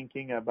we be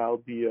thinking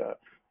about the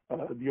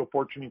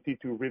opportunity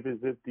to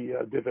revisit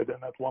the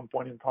dividend at one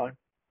point in time?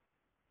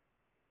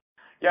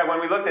 Yeah,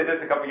 when we looked at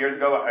this a couple of years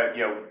ago,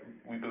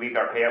 we believed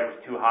our payout was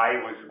too high,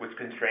 was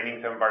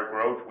constraining some of our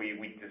growth. We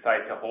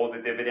decided to hold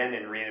the dividend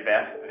and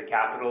reinvest the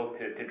capital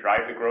to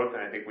drive the growth,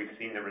 and I think we've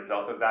seen the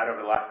result of that over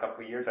the last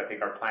couple of years. I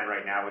think our plan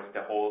right now is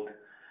to hold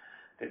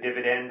the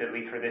dividend, at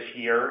least for this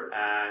year,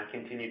 and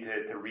continue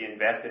to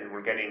reinvest, and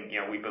we're getting,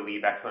 we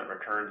believe, excellent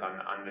returns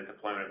on the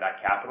deployment of that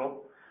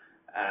capital.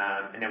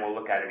 And then we'll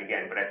look at it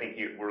again. But I think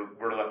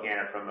we're looking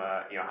at it from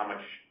how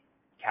much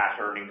cash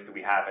earnings do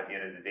we have at the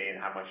end of the day, and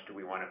how much do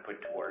we want to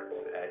put towards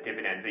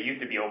dividends? It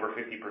used to be over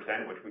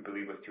 50%, which we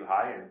believe was too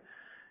high, and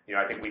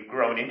I think we've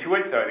grown into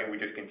it, so I think we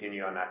just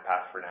continue on that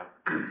path for now.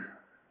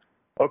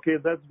 Okay,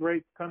 that's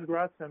great.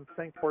 Congrats, and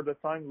thanks for the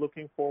time.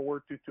 Looking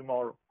forward to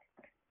tomorrow.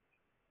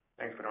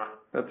 Thanks, Benoit.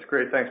 That's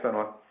great. Thanks,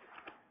 Benoit.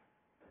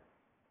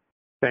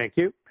 Thank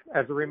you.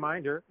 As a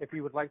reminder, if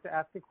you would like to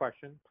ask a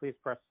question, please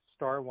press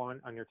star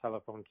 1 on your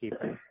telephone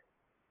keypad.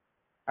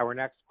 Our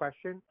next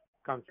question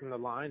comes from the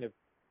line of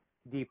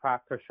Deepak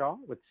Kaushal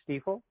with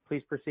Stifel.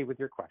 Please proceed with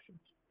your questions.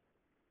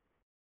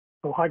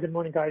 Oh, hi, good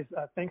morning, guys.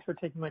 Thanks for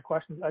taking my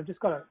questions. I've just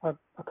got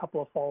a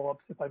couple of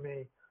follow-ups, if I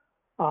may.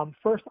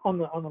 First, on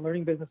the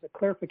learning business, a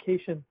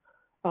clarification.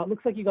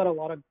 Looks like you got a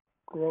lot of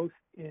growth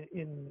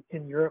in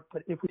Europe,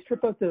 but if we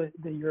strip out the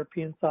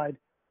European side,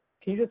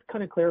 can you just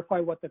kind of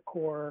clarify what the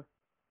core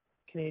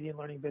Canadian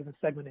learning business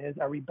segment is?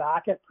 Are we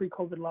back at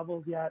pre-COVID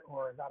levels yet,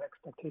 or is that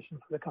expectation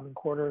for the coming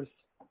quarters?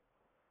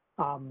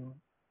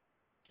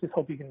 Just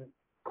hope you can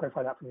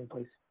clarify that for me,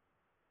 please.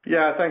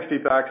 Yeah, thanks,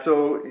 Deepak.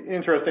 So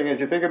interesting, as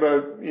you think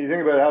about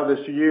how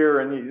this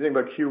year and you think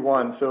about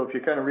Q1. So if you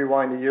kind of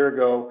rewind a year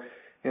ago,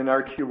 in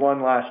our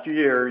Q1 last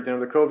year,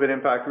 the COVID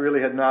impact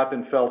really had not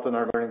been felt in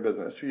our learning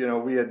business.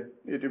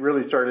 It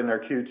really started in our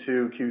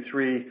Q2,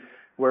 Q3,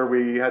 where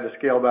we had to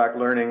scale back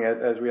learning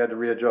as we had to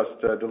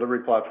readjust delivery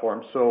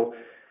platforms. So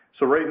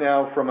right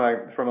now, from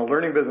a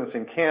learning business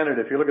in Canada,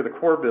 if you look at the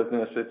core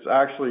business, it's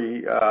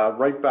actually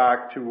right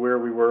back to where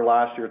we were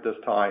last year at this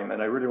time.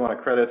 And I really want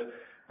to credit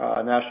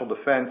National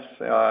Defense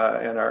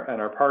and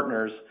our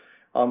partners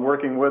on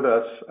working with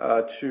us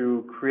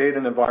to create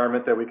an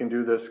environment that we can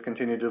do this,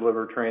 continue to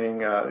deliver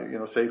training,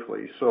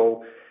 safely.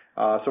 So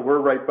we're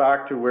right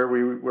back to where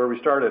we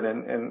started.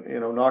 And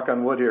knock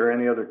on wood here,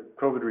 any other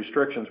COVID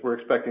restrictions, we're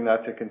expecting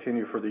that to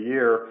continue for the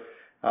year.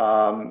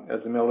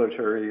 As the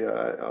military,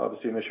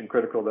 obviously mission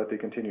critical that they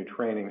continue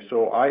training.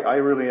 So I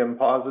really am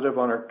positive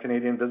on our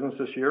Canadian business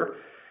this year.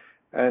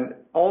 And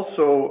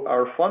also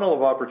our funnel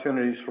of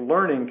opportunities for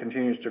learning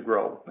continues to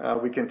grow.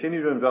 We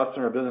continue to invest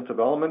in our business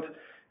development.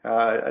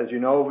 As you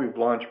know, we've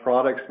launched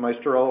products,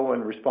 Maestro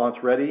and Response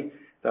Ready,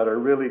 that are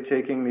really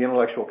taking the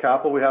intellectual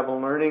capital we have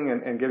on learning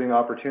and giving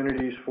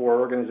opportunities for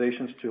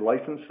organizations to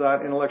license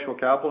that intellectual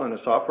capital in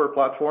a software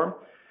platform.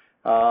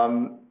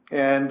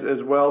 And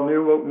as well,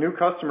 new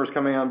customers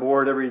coming on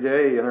board every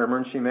day in our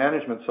emergency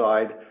management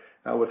side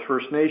with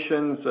First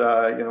Nations,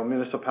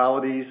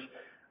 municipalities.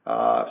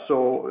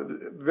 So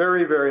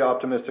very, very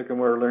optimistic in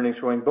where learning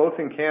is going, both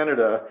in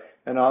Canada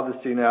and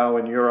obviously now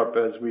in Europe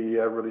as we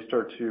really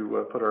start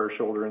to put our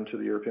shoulder into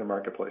the European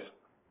marketplace.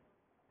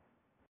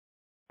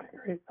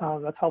 Great.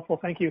 That's helpful.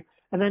 Thank you.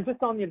 And then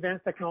just on the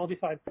advanced technology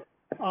side,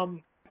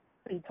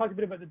 you talked a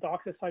bit about the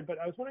DOCSIS side, but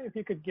I was wondering if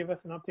you could give us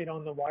an update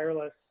on the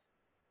wireless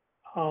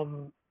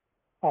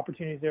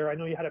opportunities there? I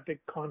know you had a big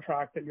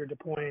contract that you're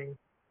deploying.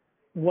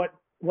 What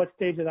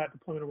stage of that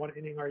deployment or what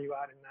inning are you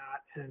at in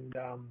that? And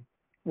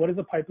what does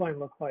the pipeline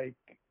look like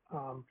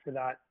for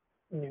that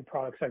new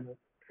product segment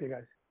for you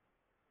guys?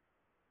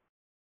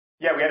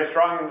 Yeah, we had a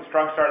strong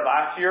start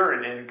last year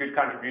and good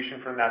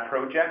contribution from that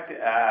project.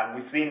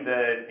 We've seen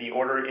the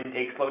order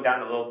intake slow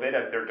down a little bit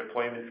as their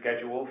deployment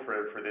schedule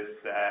for this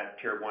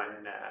Tier 1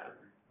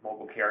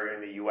 mobile carrier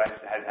in the U.S.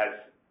 has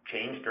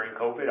changed during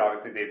COVID.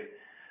 Obviously, they've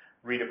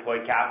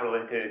redeployed capital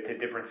into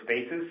different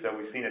spaces, so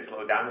we've seen it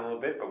slow down a little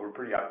bit, but we're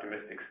pretty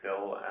optimistic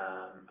still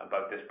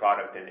about this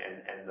product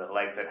and the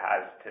legs it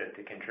has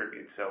to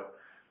contribute. So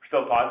we're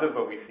still positive,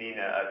 but we've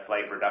seen a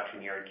slight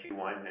reduction here in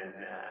Q1 and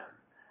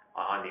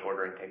on the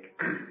order intake.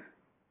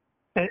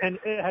 And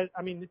it has,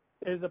 I mean,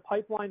 is the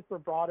pipeline for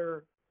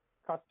broader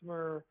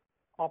customer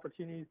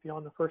opportunities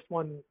beyond the first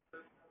one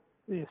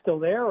still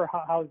there, or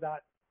how is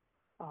that?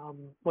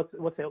 What's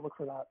the outlook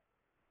for that?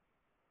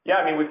 Yeah,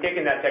 I mean, we've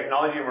taken that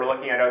technology and we're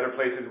looking at other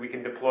places we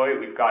can deploy it.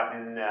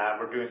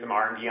 We're doing some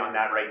R&D on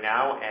that right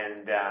now,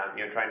 and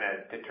trying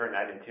to turn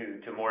that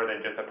into more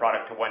than just a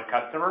product to one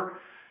customer.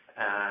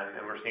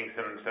 And we're seeing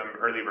some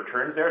early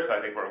returns there, so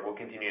I think we'll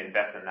continue to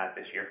invest in that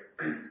this year.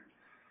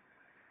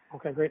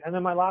 Okay, great. And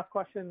then my last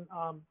question,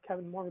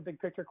 Kevin, more of a big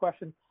picture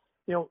question.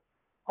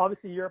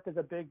 Obviously Europe is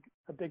a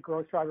big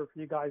growth driver for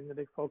you guys and a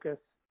big focus.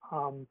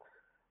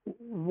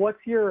 What's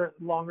your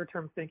longer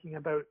term thinking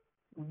about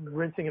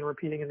rinsing and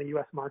repeating in the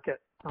U.S.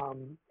 market?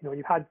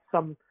 You've had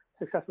some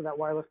success with that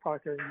wireless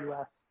product there in the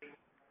U.S.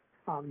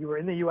 You were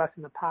in the U.S.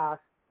 in the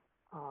past.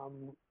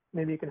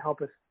 Maybe you can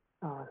help us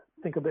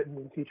think a bit in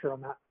the future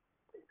on that.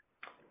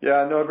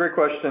 Yeah, no, great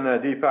question,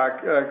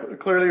 Deepak.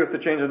 Clearly, with the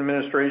change in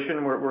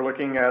administration, we're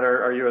looking at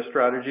our U.S.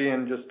 strategy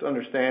and just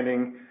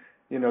understanding,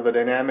 the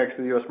dynamics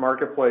of the U.S.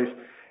 marketplace.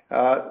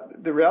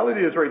 The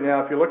reality is right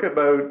now,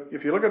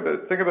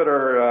 think about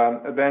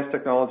our advanced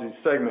technologies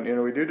segment.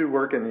 We do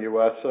work in the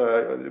U.S.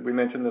 We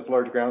mentioned this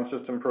large ground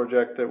system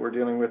project that we're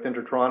dealing with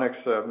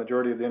Intertronics.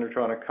 Majority of the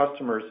Intertronic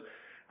customers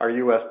are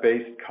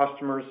U.S.-based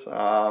customers,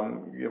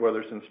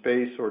 whether it's in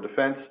space or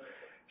defense.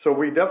 So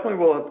we definitely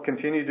will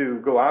continue to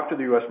go after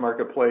the U.S.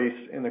 marketplace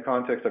in the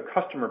context of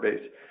customer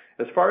base.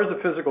 As far as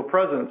the physical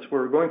presence,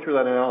 we're going through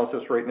that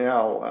analysis right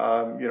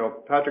now.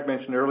 Patrick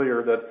mentioned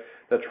earlier that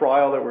the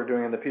trial that we're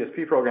doing in the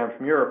PSP program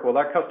from Europe, well,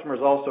 that customer's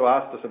also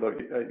asked us about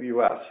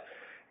U.S.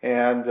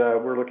 And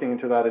we're looking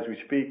into that as we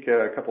speak,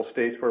 a couple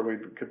states where we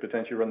could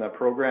potentially run that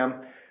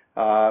program.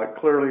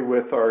 Clearly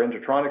with our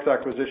Intertronics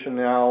acquisition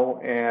now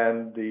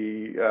and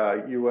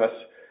the U.S.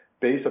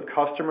 base of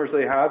customers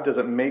they have, does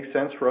it make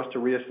sense for us to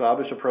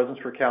reestablish a presence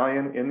for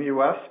Calian in the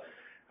U.S.?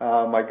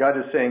 My gut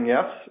is saying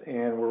yes,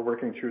 and we're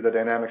working through the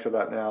dynamics of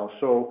that now.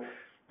 So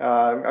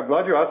I'm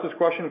glad you asked this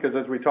question, because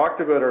as we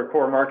talked about our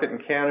core market in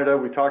Canada,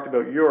 we talked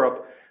about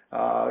Europe.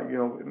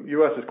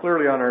 U.S. is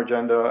clearly on our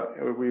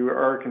agenda. We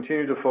are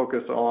continuing to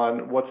focus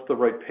on what's the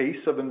right pace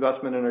of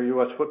investment in our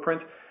U.S.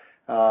 footprint.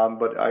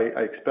 But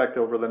I expect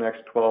over the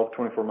next 12,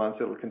 24 months,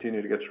 it will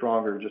continue to get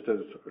stronger, just as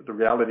the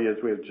reality is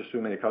we have just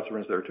too many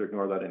customers there to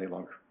ignore that any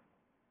longer.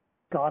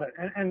 Got it.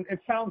 And it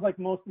sounds like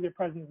most of your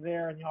presence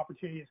there and the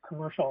opportunity is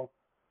commercial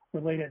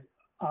related.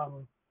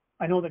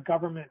 I know the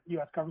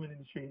U.S. government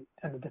industry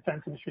and the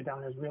defense industry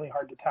down there is really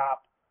hard to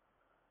tap.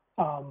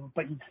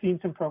 But you've seen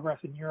some progress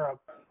in Europe.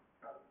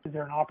 Is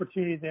there an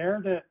opportunity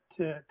there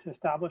to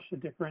establish a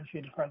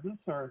differentiated presence,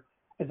 or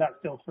is that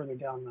still further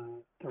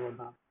down the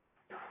roadmap?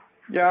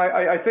 Yeah,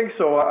 I think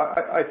so.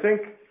 I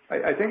think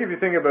if you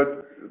think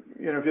about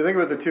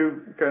the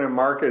two kind of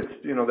markets,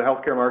 the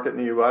healthcare market in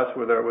the U.S.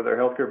 with our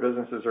healthcare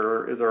businesses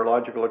is our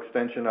logical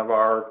extension of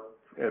our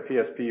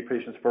PSP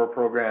patient support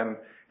program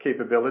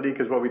capability,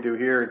 because what we do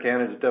here in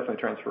Canada is definitely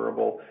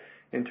transferable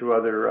into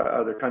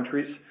other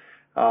countries.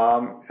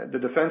 The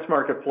defense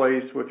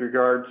marketplace with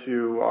regard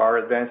to our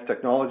advanced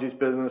technologies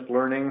business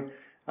learning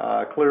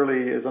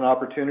clearly is an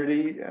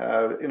opportunity.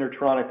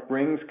 Intertronic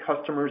brings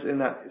customers in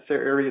that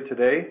area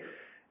today.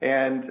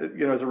 And,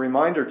 as a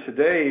reminder,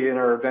 today in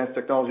our advanced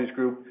technologies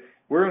group,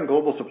 we're in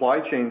global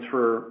supply chains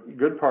for a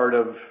good part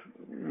of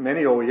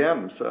many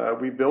OEMs.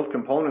 We build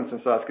components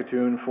in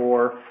Saskatoon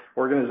for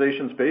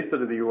organizations based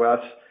out of the U.S.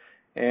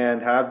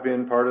 and have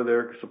been part of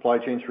their supply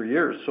chains for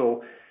years.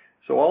 So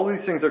all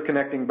these things are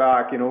connecting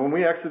back. When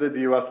we exited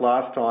the U.S.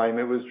 last time,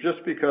 it was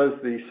just because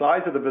the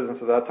size of the business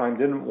at that time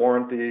didn't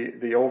warrant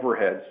the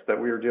overheads that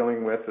we were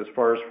dealing with as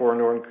far as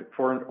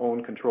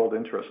foreign-owned controlled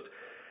interest.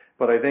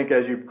 But I think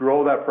as you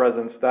grow that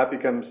presence, that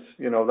becomes,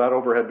 that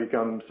overhead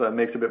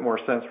makes a bit more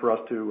sense for us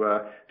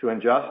to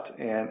ingest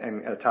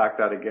and attack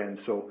that again.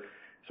 So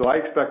I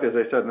expect, as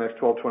I said, in the next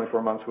 12,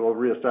 24 months, we'll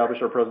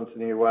reestablish our presence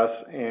in the U.S.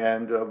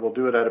 and we'll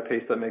do it at a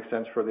pace that makes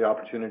sense for the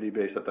opportunity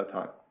base at that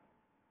time.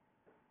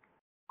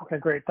 Okay,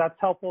 great. That's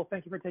helpful.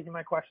 Thank you for taking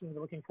my questions.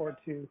 Looking forward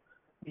to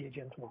the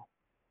again tomorrow.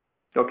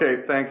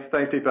 Okay, thanks.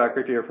 Thanks, Deepak.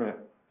 Great to hear from you.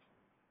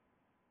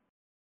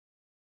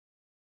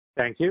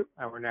 Thank you.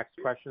 Our next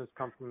questions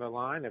come from the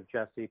line of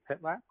Jesse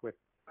Pytlak with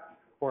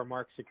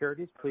Cormark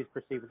Securities. Please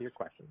proceed with your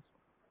questions.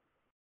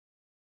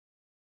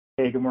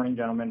 Hey, good morning,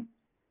 gentlemen.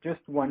 Just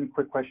one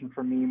quick question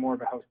for me, more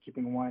of a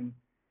housekeeping one.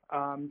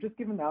 Just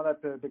given now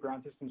that the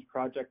ground systems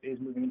project is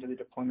moving into the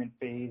deployment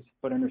phase,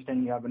 but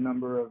understanding you have a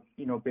number of,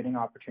 bidding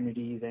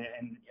opportunities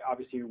and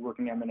obviously you're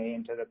working M&A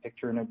into the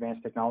picture and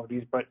advanced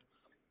technologies, but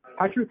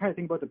how should we kind of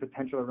think about the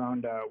potential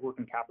around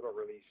working capital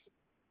release?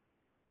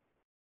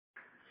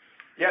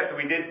 Yeah, so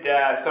we did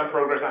some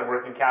progress on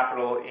working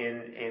capital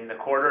in the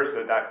quarter,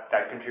 so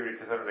that contributed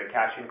to some of the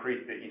cash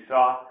increase that you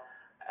saw.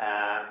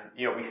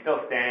 We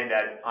still stand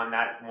on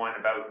that one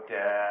about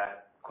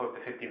close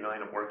to 50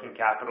 million of working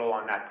capital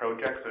on that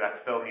project, so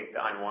that still needs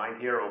to unwind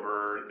here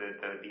over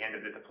the end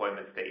of the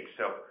deployment stage.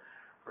 So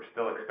we're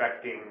still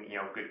expecting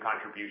good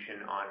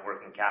contribution on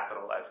working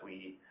capital as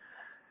we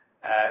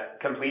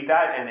complete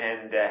that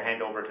and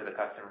hand over to the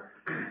customer.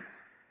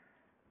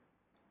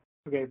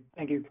 Okay,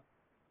 thank you.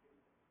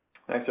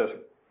 Thanks, Jesse.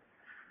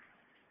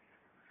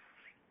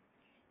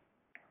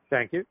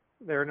 Thank you.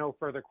 There are no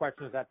further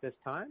questions at this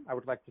time. I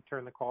would like to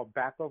turn the call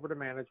back over to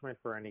management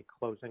for any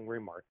closing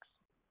remarks.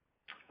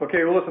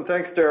 Okay, well, listen,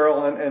 thanks,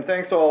 Daryl, and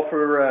thanks all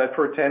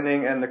for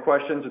attending and the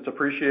questions. It's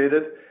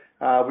appreciated.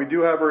 We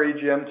do have our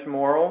AGM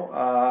tomorrow,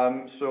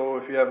 so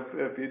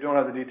if you don't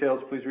have the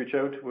details, please reach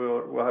out.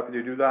 We're happy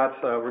to do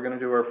that. We're going to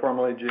do our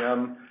formal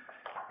AGM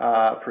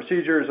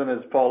procedures and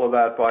then follow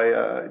that by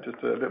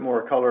just a bit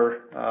more color,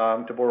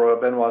 to borrow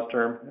Benoit's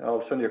term.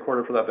 I'll send you a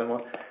quarter for that,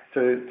 Benoit,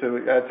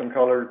 to add some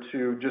color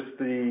to just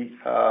the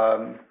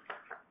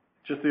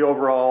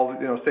overall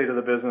state of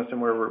the business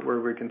and where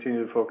we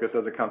continue to focus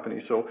as a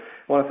company. So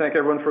I want to thank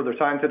everyone for their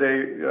time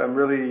today. I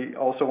really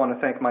also want to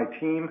thank my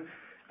team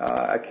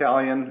at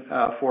Calian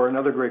for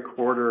another great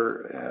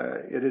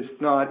quarter. It is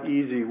not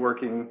easy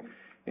working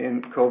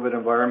in COVID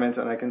environment,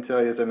 and I can tell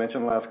you, as I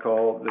mentioned last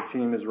call, the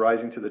team is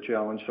rising to the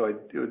challenge. So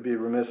it would be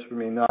remiss for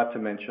me not to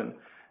mention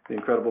the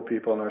incredible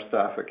people and our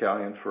staff at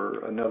Calian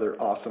for another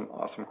awesome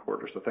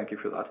quarter. So thank you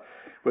for that.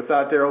 With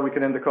that, Daryl, we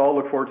can end the call.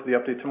 Look forward to the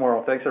update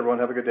tomorrow. Thanks, everyone.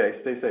 Have a good day.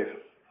 Stay safe.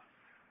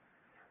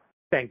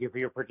 Thank you for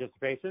your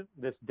participation.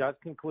 This does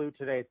conclude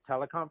today's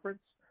teleconference.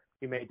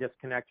 You may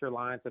disconnect your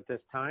lines at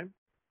this time.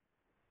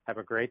 Have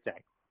a great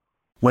day.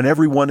 When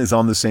everyone is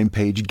on the same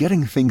page,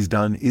 getting things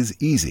done is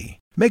easy.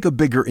 Make a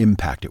bigger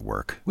impact at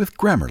work with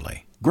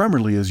Grammarly.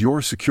 Grammarly is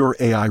your secure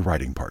AI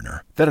writing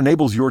partner that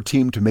enables your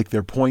team to make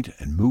their point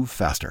and move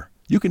faster.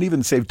 You can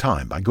even save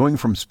time by going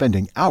from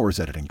spending hours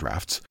editing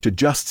drafts to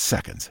just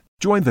seconds.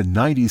 Join the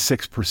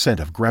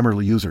 96% of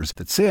Grammarly users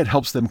that say it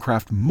helps them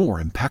craft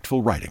more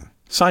impactful writing.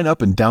 Sign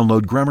up and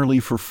download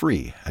Grammarly for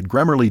free at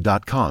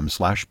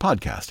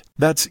Grammarly.com/podcast.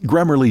 That's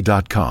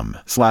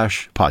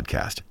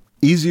Grammarly.com/podcast.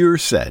 Easier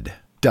said,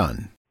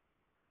 done.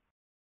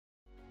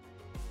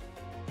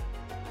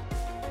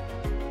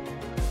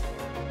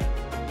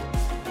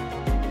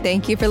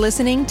 Thank you for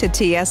listening to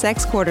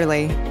TSX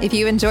Quarterly. If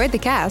you enjoyed the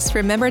cast,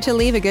 remember to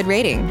leave a good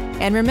rating.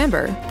 And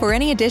remember, for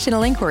any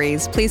additional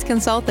inquiries, please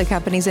consult the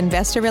company's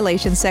investor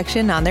relations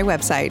section on their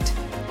website.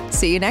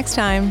 See you next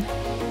time.